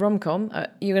a rom-com.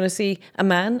 You're going to see a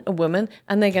man, a woman,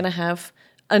 and they're going to have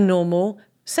a normal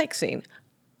sex scene.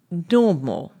 A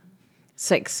vanilla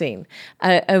sex scene. All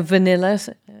right,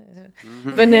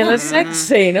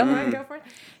 go for it.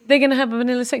 They're going to have a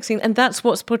vanilla sex scene, and that's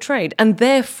what's portrayed. And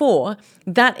therefore,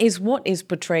 that is what is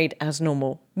portrayed as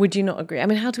normal. Would you not agree? I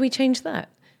mean, how do we change that?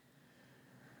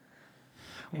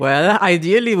 Well,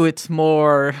 ideally with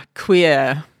more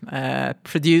queer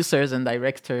producers and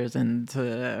directors and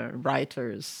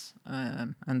writers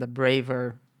and a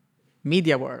braver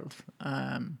media world.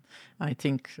 I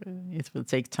think it will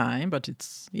take time, but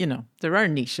it's, there are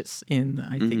niches in,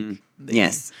 I think,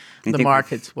 Yes. I the think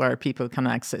market where people can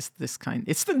access this kind.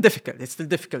 It's still difficult. It's still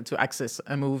difficult to access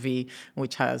a movie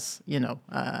which has,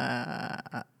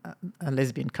 a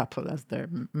lesbian couple as their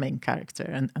main character.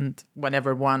 And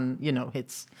whenever one,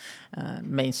 hits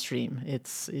mainstream,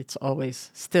 it's always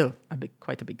still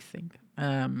quite a big thing.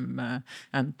 And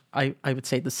I would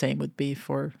say the same would be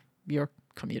for your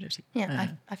community. Yeah,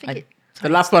 I think the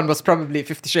last one was probably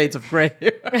 50 Shades of Grey.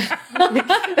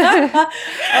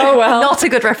 Oh, well. not a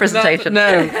good representation.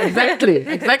 No, exactly.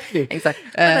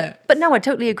 But no, I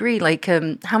totally agree. Like,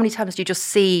 how many times do you just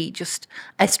see just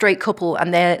a straight couple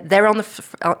and they're on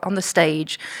the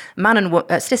stage,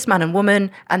 cis man and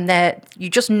woman, and you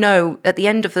just know at the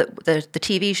end of the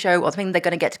TV show or the thing they're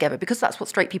going to get together because that's what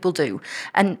straight people do.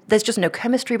 And there's just no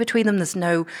chemistry between them. There's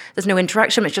no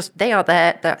interaction. It's just they are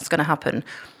there. That's going to happen.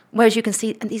 Whereas you can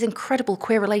see these incredible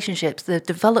queer relationships, the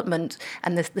development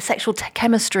and the sexual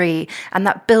chemistry and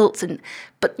that built,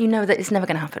 but you know that it's never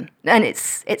going to happen. And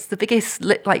it's the biggest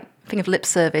thing of lip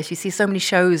service. You see so many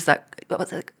shows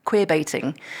queer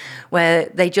baiting, where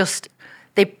they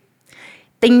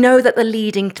know that they're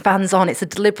leading fans on. It's a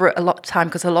deliberate a lot of time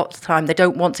because a lot of the time they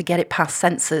don't want to get it past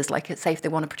censors. Like, say if they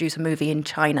want to produce a movie in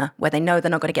China where they know they're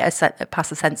not going to get past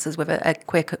the censors with a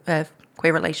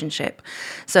queer relationship,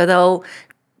 so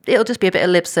it'll just be a bit of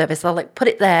lip service. They'll put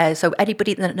it there so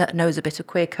anybody that knows a bit of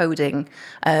queer coding.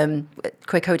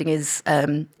 Queer coding is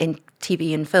in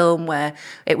TV and film where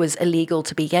it was illegal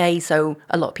to be gay, so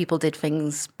a lot of people did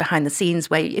things behind the scenes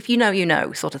where if you know, you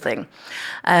know, sort of thing.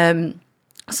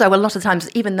 So a lot of times,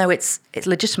 even though it's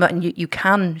legitimate and you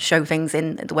can show things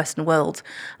in the Western world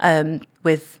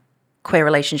with queer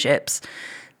relationships,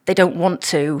 they don't want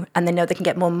to, and they know they can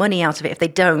get more money out of it if they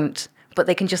don't. But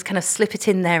they can just kind of slip it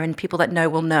in there, and people that know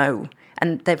will know,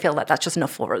 and they feel like that's just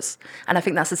enough for us. And I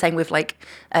think that's the same with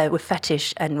with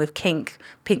fetish and with kink.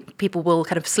 People will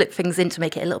kind of slip things in to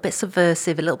make it a little bit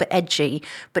subversive, a little bit edgy,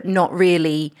 but not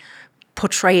really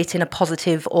portray it in a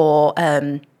positive or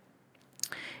in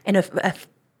a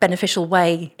beneficial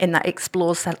way in that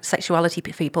explores sexuality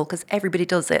for people, because everybody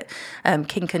does it.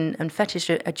 Kink and fetish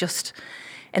are just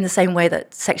in the same way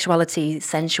that sexuality,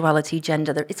 sensuality,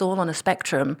 gender, it's all on a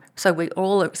spectrum. So we're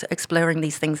all exploring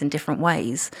these things in different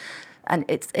ways. And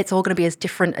it's all going to be as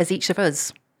different as each of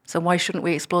us. So why shouldn't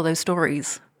we explore those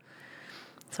stories?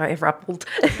 Sorry, I've rabbled.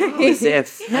 As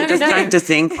if. I'm just trying to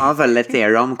think of let's say,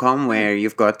 a rom-com where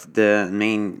you've got the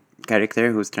main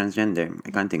character who's transgender.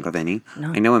 I can't think of any.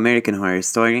 No. I know American Horror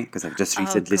Story because I've just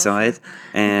recently saw it.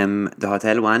 The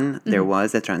hotel one, there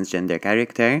was a transgender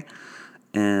character.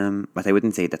 But I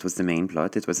wouldn't say that was the main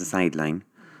plot. It was a sideline.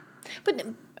 But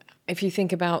if you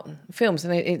think about films,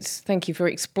 and thank you for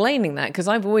explaining that, because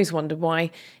I've always wondered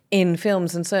why in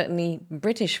films, and certainly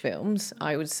British films,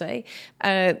 I would say,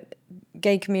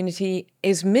 gay community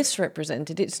is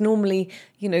misrepresented. It's normally,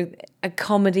 a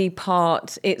comedy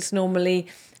part. It's normally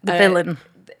the villain.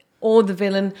 Or the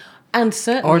villain. And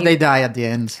certainly, or they die at the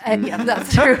end. Yeah,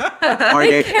 that's true. Or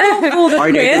they're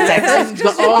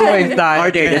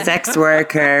the sex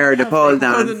worker or the pole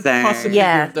dancer.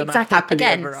 Yeah, exactly.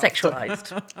 Again,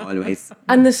 sexualized. Always.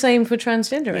 And the same for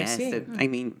transgender. Yes, I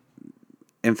mean,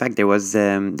 in fact, there was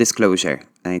Disclosure.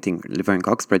 I think Laverne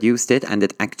Cox produced it, and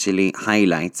it actually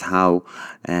highlights how,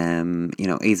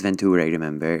 Ace Ventura, I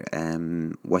remember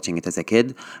watching it as a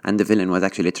kid, and the villain was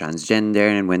actually transgender,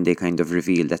 and when they kind of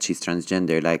revealed that she's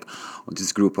transgender,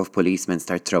 this group of policemen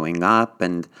start throwing up,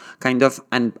 and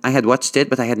I had watched it,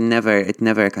 but it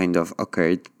never kind of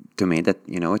occurred to me that,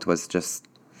 it was just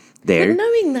there. But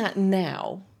knowing that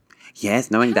now.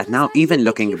 Yes, knowing that now, even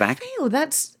looking back.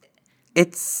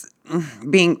 It's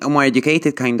being more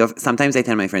educated, kind of. Sometimes I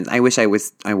tell my friends, I wish I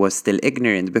was still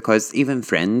ignorant, because even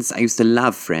Friends, I used to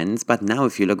love Friends, but now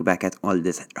if you look back at all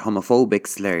this homophobic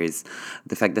slurs,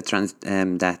 the fact that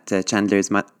Chandler's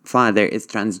father is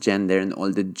transgender, and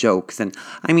all the jokes, and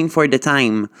I mean, for the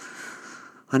time,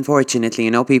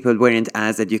 unfortunately, people weren't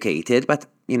as educated, but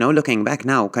looking back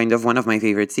now, kind of one of my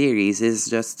favorite series is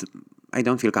just, I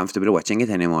don't feel comfortable watching it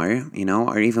anymore,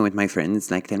 or even with my friends,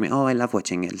 tell me, oh, I love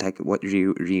watching it, what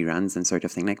reruns and sort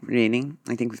of thing. Really?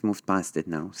 I think we've moved past it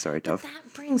now, sort of.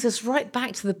 That brings us right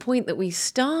back to the point that we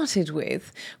started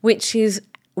with, which is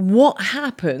what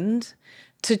happened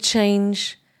to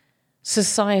change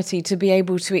society to be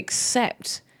able to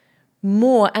accept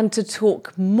more and to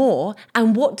talk more,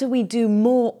 and what do we do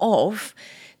more of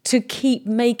to keep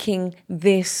making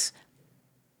this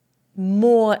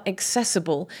more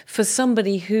accessible for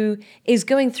somebody who is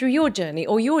going through your journey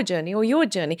or your journey or your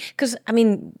journey? Because, I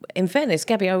mean, in fairness,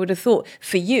 Gabi, I would have thought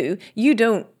for you, you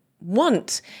don't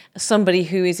want somebody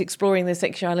who is exploring their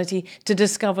sexuality to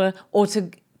discover or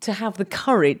to have the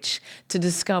courage to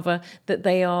discover that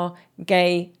they are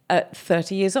gay at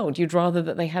 30 years old. You'd rather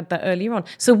that they had that earlier on.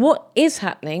 So what is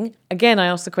happening? Again, I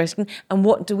ask the question, and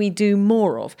what do we do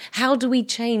more of? How do we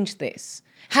change this?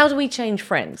 How do we change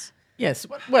friends? Yes,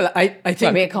 well, I think...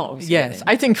 I mean, it can't obviously yes,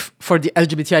 I think for the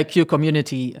LGBTIQ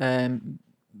community,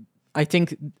 I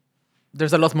think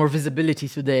there's a lot more visibility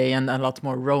today and a lot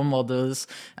more role models.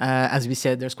 As we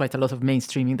said, there's quite a lot of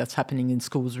mainstreaming that's happening in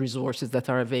schools, resources that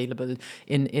are available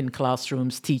in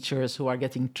classrooms, teachers who are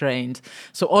getting trained.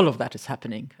 So all of that is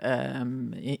happening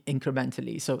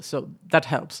incrementally. So that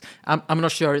helps. I'm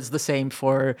not sure it's the same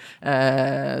for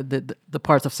the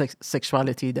part of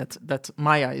sexuality that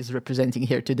Maya is representing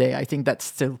here today. I think that's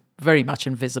still very much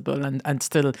invisible and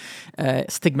still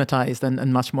stigmatized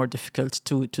and much more difficult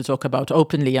to talk about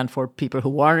openly, and for people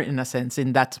who are, in a sense,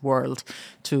 in that world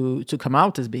to come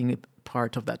out as being a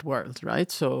part of that world,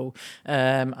 right? So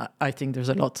I think there's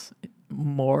a lot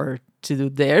more to do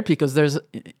there, because there's,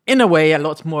 in a way, a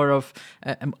lot more of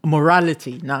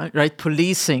morality now, right?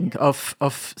 Policing of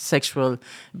sexual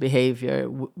behavior,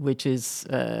 which is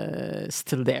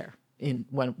still there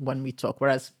when we talk,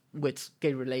 whereas with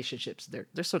gay relationships,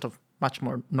 they're sort of much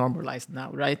more normalized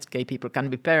now, right? Gay people can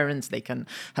be parents, they can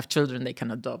have children, they can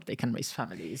adopt, they can raise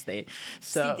families.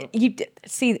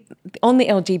 See, on the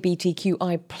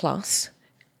LGBTQI plus,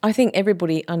 I think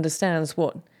everybody understands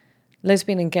what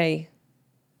lesbian and gay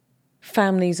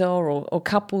families are or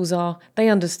couples are. They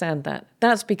understand that.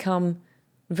 That's become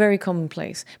very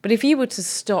commonplace. But if you were to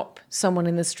stop someone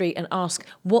in the street and ask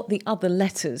what the other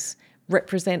letters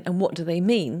represent and what do they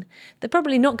mean, they're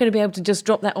probably not going to be able to just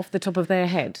drop that off the top of their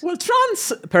head. Well,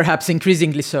 trans, perhaps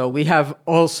increasingly so. We have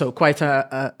also quite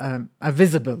a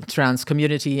visible trans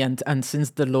community, and since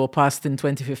the law passed in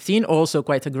 2015, also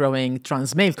quite a growing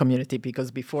trans male community,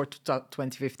 because before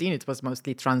 2015 it was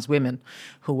mostly trans women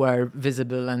who were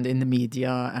visible and in the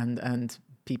media, and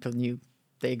people knew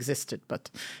they existed, but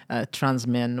trans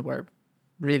men were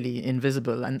really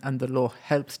invisible, and the law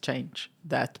helped change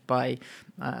that by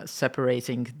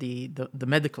separating the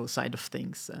medical side of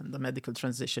things and the medical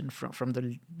transition from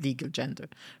the legal gender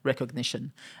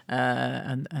recognition,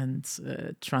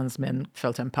 and trans men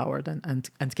felt empowered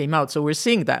and came out. So we're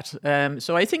seeing that.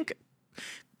 So I think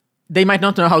they might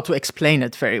not know how to explain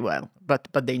it very well, but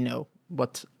they know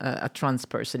what a trans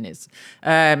person is.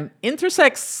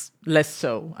 Intersex, less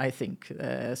so, I think.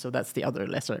 So that's the other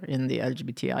letter in the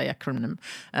LGBTI acronym.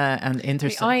 And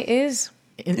intersex. The I is?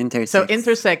 Intersex. So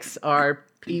intersex are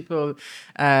people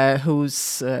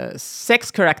whose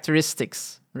sex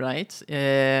characteristics, right?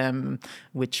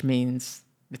 Which means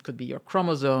it could be your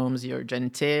chromosomes, your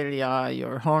genitalia,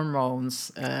 your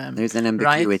hormones. There's an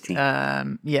ambiguity. Right?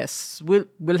 Yes,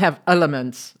 we'll have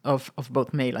elements of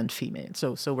both male and female.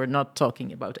 So we're not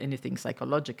talking about anything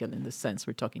psychological in this sense.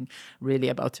 We're talking really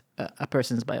about a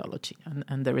person's biology.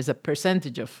 And there is a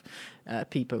percentage of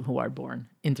people who are born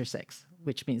intersex,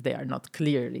 which means they are not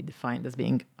clearly defined as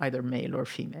being either male or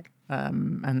female.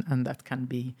 And that can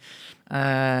be...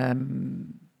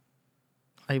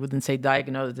 I wouldn't say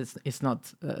diagnosed, it's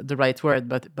not the right word,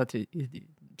 but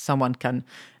someone can,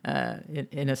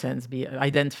 in a sense, be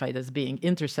identified as being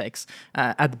intersex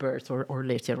at birth or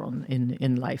later on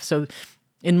in life. So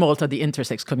in Malta, the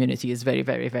intersex community is very,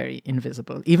 very, very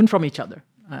invisible, even from each other.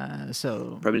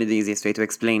 So probably the easiest way to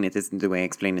explain it is the way I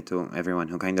explain it to everyone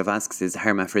who kind of asks is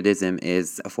hermaphrodism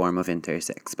is a form of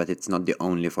intersex, but it's not the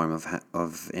only form of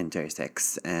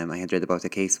intersex. I had read about a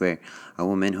case where a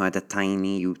woman who had a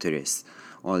tiny uterus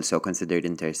also considered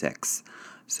intersex.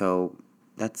 So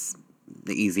that's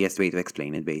the easiest way to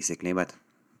explain it, basically. But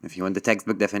if you want the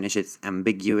textbook definition, it's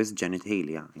ambiguous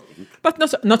genitalia, I think. But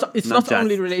it's not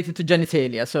only related to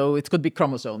genitalia, so it could be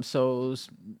chromosomes. So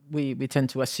we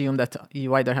tend to assume that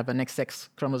you either have an XX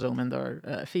chromosome and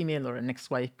are female or an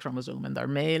XY chromosome and are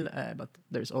male, but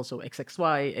there's also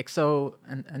XXY, XO,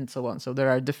 and so on. So there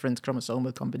are different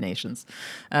chromosomal combinations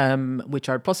which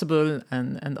are possible,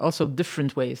 and also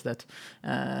different ways that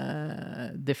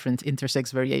different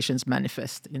intersex variations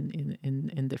manifest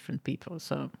in different people.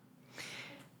 So.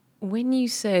 When you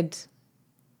said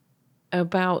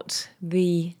about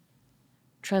the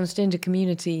transgender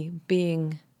community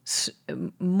being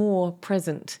more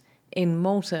present in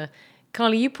Malta,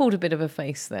 Karly, you pulled a bit of a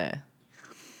face there.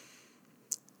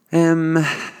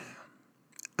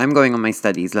 I'm going on my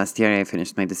studies. Last year I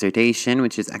finished my dissertation,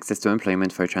 which is access to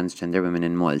employment for transgender women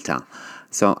in Malta.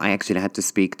 So I actually had to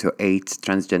speak to 8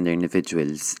 transgender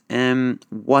individuals.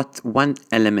 One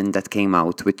element that came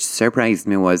out, which surprised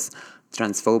me, was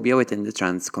transphobia within the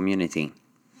trans community.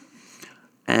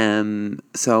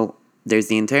 So there's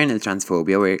the internal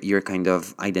transphobia where you're kind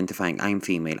of identifying, I'm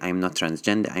female, I'm not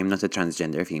transgender, I'm not a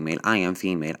transgender female, I am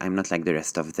female, I'm not like the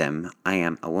rest of them, I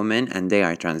am a woman and they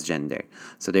are transgender.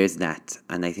 So there's that,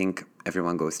 and I think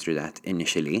everyone goes through that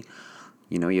initially.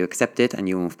 You know, you accept it and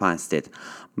you move past it.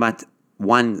 But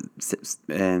one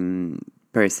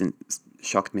person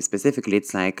shocked me specifically.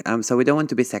 It's like, so we don't want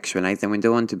to be sexualized and we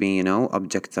don't want to be,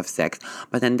 objects of sex.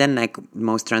 But and then like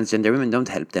most transgender women don't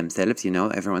help themselves,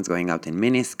 everyone's going out in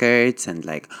miniskirts and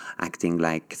like acting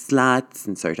like sluts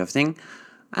and sort of thing.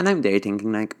 And I'm there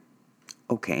thinking like,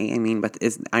 okay, I mean, but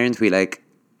aren't we like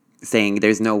saying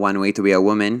there's no one way to be a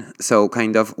woman? So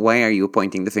kind of, why are you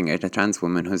pointing the finger at a trans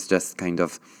woman who's just kind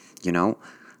of,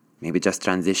 maybe just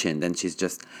transitioned and she's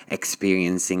just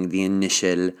experiencing the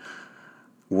initial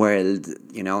world,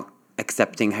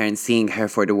 accepting her and seeing her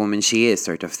for the woman she is,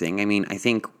 sort of thing. I mean, I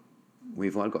think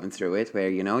we've all gone through it where,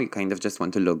 you kind of just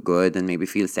want to look good and maybe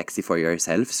feel sexy for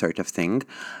yourself, sort of thing.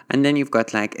 And then you've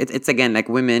got like, it's again like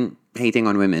women hating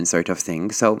on women, sort of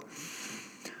thing. So,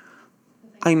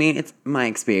 I mean, it's my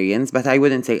experience, but I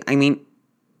wouldn't say,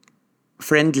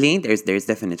 friendly, there's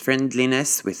definite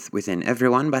friendliness within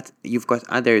everyone, but you've got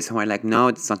others who are like, no,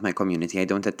 it's not my community, I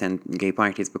don't attend gay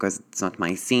parties because it's not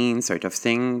my scene, sort of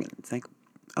thing. It's like,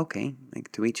 okay,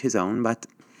 like to each his own, but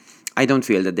I don't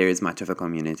feel that there is much of a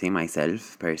community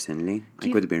myself, personally. I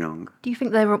could be wrong. Do you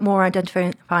think they're more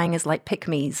identifying as like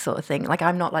pick-me's sort of thing? Like,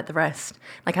 I'm not like the rest.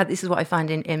 Like, this is what I find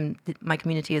in my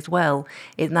community as well,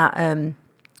 in that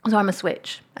so I'm a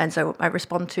switch, and so I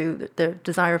respond to the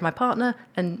desire of my partner,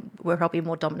 and we're probably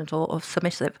more dominant or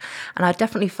submissive. And I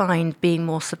definitely find being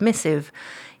more submissive,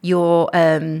 you're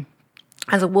as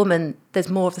a woman, there's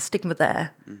more of the stigma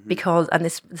there, because, and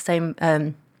this the same,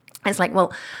 it's like,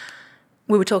 well,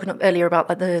 we were talking earlier about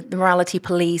like the morality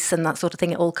police and that sort of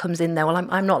thing. It all comes in there. Well,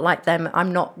 I'm not like them.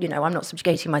 I'm not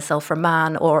subjugating myself for a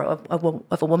man or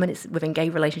of a woman. It's within gay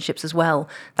relationships as well.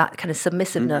 That kind of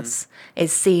submissiveness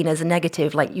is seen as a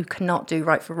negative. Like, you cannot do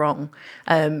right for wrong.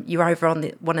 You're over on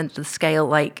the one end of the scale.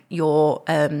 Like, you're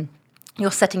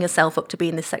setting yourself up to be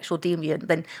in this sexual deviant.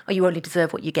 Then, you only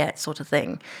deserve what you get, sort of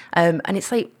thing. And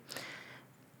it's like,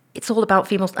 it's all about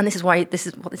females, and this is what this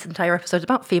entire episode is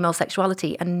about: female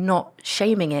sexuality and not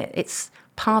shaming it. It's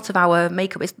part of our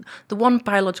makeup. It's the one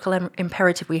biological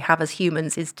imperative we have as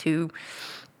humans is to,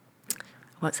 I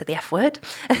won't say the F word.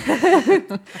 Please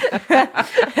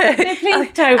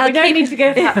don't. We don't need to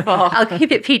go that far. I'll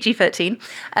keep it PG-13.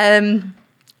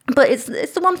 But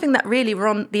it's the one thing that really we're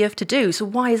on the earth to do. So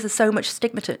why is there so much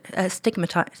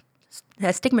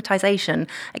stigmatization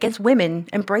against women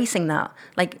embracing that?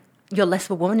 Like, you're less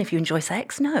of a woman if you enjoy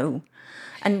sex? No.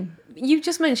 And you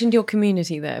just mentioned your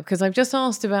community there, because I've just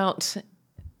asked about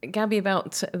Gabi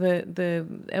about the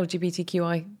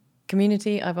LGBTQI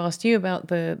community. I've asked you about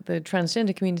the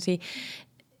transgender community.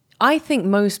 I think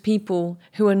most people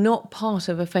who are not part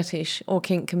of a fetish or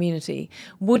kink community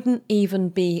wouldn't even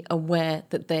be aware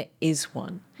that there is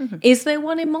one. Mm-hmm. Is there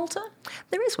one in Malta?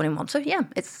 There is one in Malta, yeah.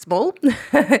 It's small.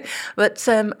 But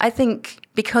I think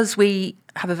because we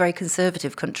have a very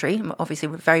conservative country, obviously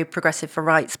we're very progressive for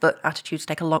rights, but attitudes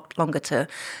take a lot longer to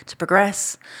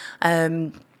progress.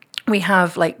 We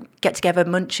have like get-together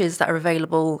munches that are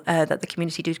available that the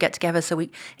community do get together. So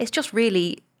it's just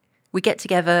really... we get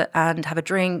together and have a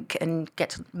drink and get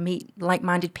to meet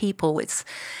like-minded people. It's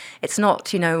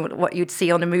not, what you'd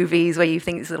see on the movies where you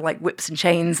think it's sort of like whips and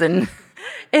chains, and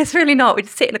it's really not. We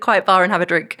just sit in a quiet bar and have a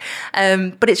drink.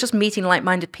 But it's just meeting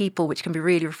like-minded people, which can be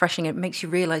really refreshing. It makes you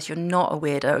realise you're not a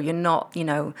weirdo. You're not,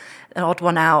 an odd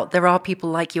one out. There are people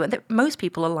like you, and most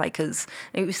people are like us.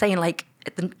 You're saying like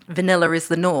the vanilla is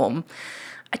the norm.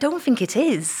 I don't think it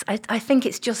is. I think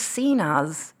it's just seen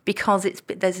as, because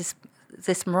there's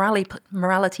this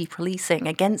morality policing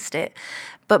against it,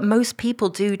 but most people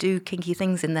do kinky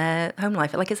things in their home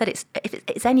life. Like I said,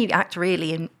 it's any act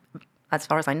really, in as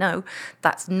far as I know,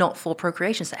 that's not for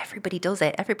procreation. So everybody does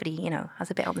it. Everybody,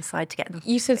 has a bit on the side to get them.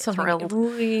 You said something thrilled.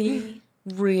 Really,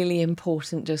 really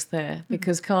important just there,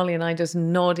 because Karly and I just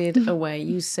nodded away.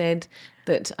 You said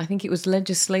that I think it was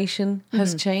legislation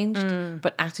has changed,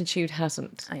 but attitude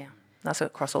hasn't. Oh yeah, that's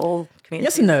across all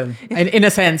communities. Yes and no. In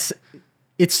a sense,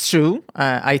 It's true.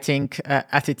 I think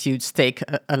attitudes take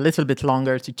a little bit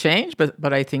longer to change,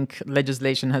 but I think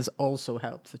legislation has also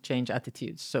helped to change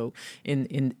attitudes. So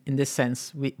in this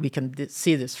sense, we can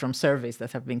see this from surveys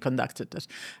that have been conducted. That,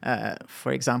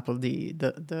 for example,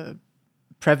 the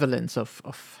prevalence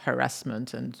of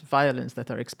harassment and violence that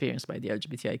are experienced by the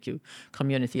LGBTIQ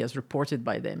community as reported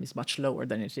by them is much lower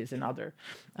than it is in other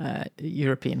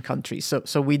European countries.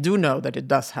 So we do know that it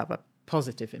does have a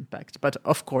positive impact. But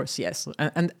of course, yes,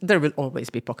 and there will always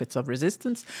be pockets of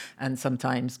resistance and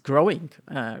sometimes growing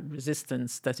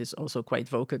resistance that is also quite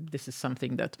vocal. This is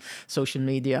something that social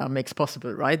media makes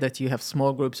possible, right? That you have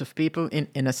small groups of people.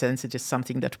 In a sense, it is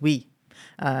something that we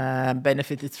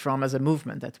benefited from as a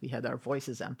movement, that we had our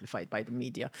voices amplified by the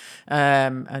media.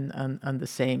 And the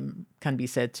same can be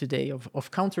said today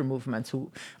of counter movements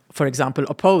who, for example,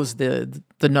 oppose the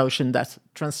notion that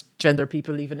transgender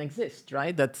people even exist,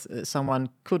 right? That someone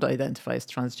could identify as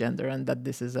transgender and that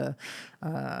this is a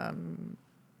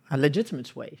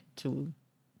legitimate way to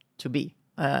be.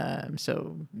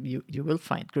 So you will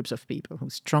find groups of people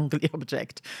who strongly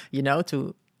object,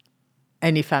 to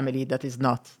any family that is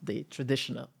not the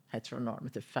traditional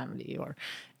heteronormative family, or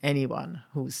anyone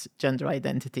whose gender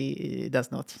identity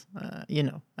does not,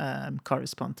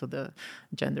 correspond to the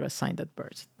gender assigned at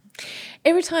birth.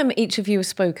 Every time each of you has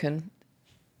spoken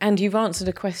and you've answered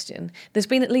a question, there's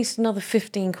been at least another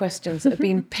 15 questions that have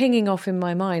been pinging off in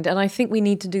my mind. And I think we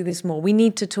need to do this more. We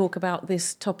need to talk about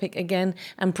this topic again,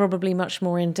 and probably much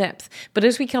more in depth. But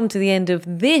as we come to the end of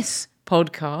this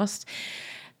podcast,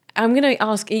 I'm going to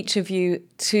ask each of you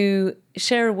to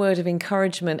share a word of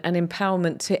encouragement and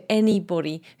empowerment to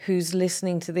anybody who's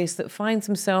listening to this that finds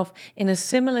himself in a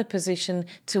similar position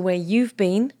to where you've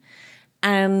been.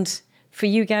 And for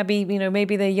you, Gabi,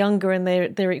 maybe they're younger and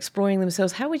they're exploring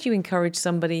themselves. How would you encourage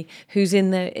somebody who's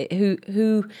in there,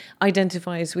 who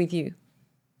identifies with you?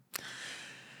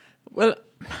 Well,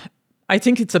 I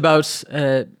think it's about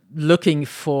looking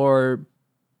for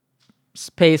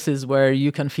spaces where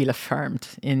you can feel affirmed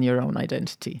in your own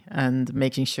identity, and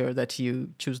making sure that you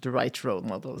choose the right role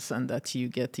models, and that you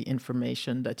get the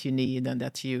information that you need, and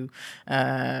that you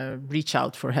reach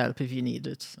out for help if you need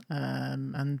it,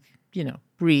 and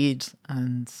read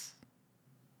and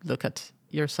look at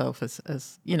yourself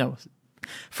as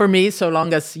for me, so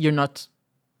long as you're not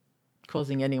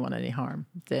causing anyone any harm,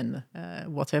 then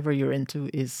whatever you're into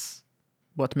is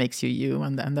what makes you you,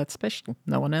 and that's special.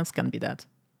 No one else can be that.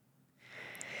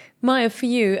 Maya, for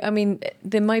you,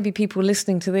 there might be people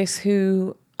listening to this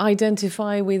who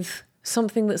identify with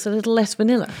something that's a little less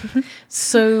vanilla.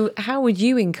 So how would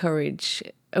you encourage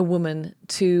a woman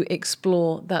to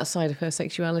explore that side of her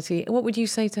sexuality? What would you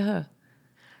say to her?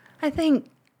 I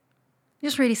think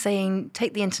just really saying,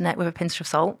 take the internet with a pinch of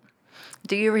salt.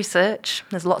 Do your research.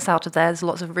 There's lots out of there. There's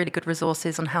lots of really good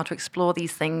resources on how to explore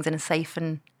these things in a safe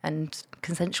and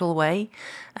consensual way.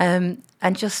 And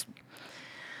just...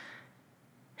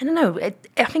 I don't know.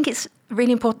 I think it's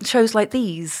really important. Shows like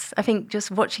these. I think just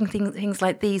watching things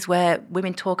like these, where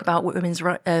women talk about women's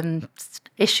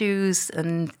issues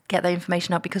and get their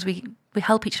information out, because we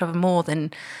help each other more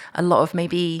than a lot of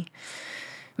maybe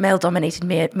male-dominated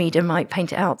media might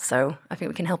paint it out. So I think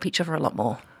we can help each other a lot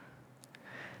more.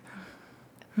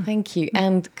 Thank you.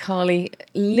 And Karly,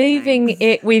 leaving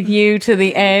it with you to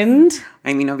the end.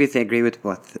 Obviously, I agree with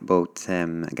what both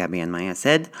Gabi and Maya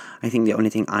said. I think the only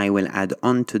thing I will add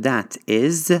on to that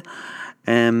is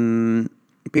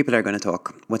people are going to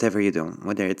talk, whatever you do,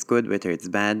 whether it's good, whether it's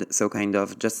bad. So kind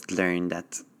of just learn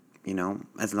that,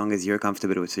 as long as you're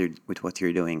comfortable with what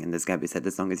you're doing, and as Gabi said,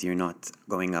 as long as you're not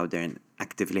going out there and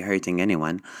actively hurting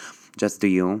anyone, just do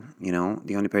you.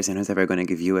 The only person who's ever going to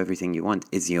give you everything you want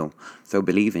is you. So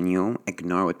believe in you,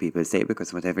 ignore what people say,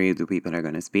 because whatever you do, people are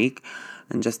going to speak,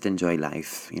 and just enjoy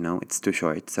life. It's too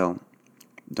short. So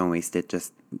don't waste it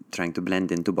just trying to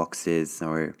blend into boxes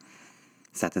or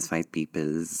satisfy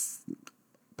people's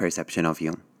perception of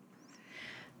you.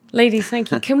 Ladies,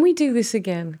 thank you. Can we do this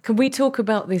again? Can we talk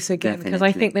about this again? Because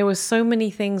I think there were so many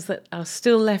things that are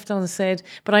still left unsaid,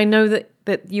 but I know that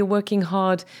you're working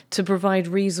hard to provide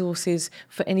resources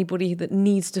for anybody that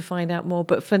needs to find out more.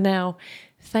 But for now,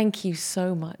 thank you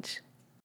so much.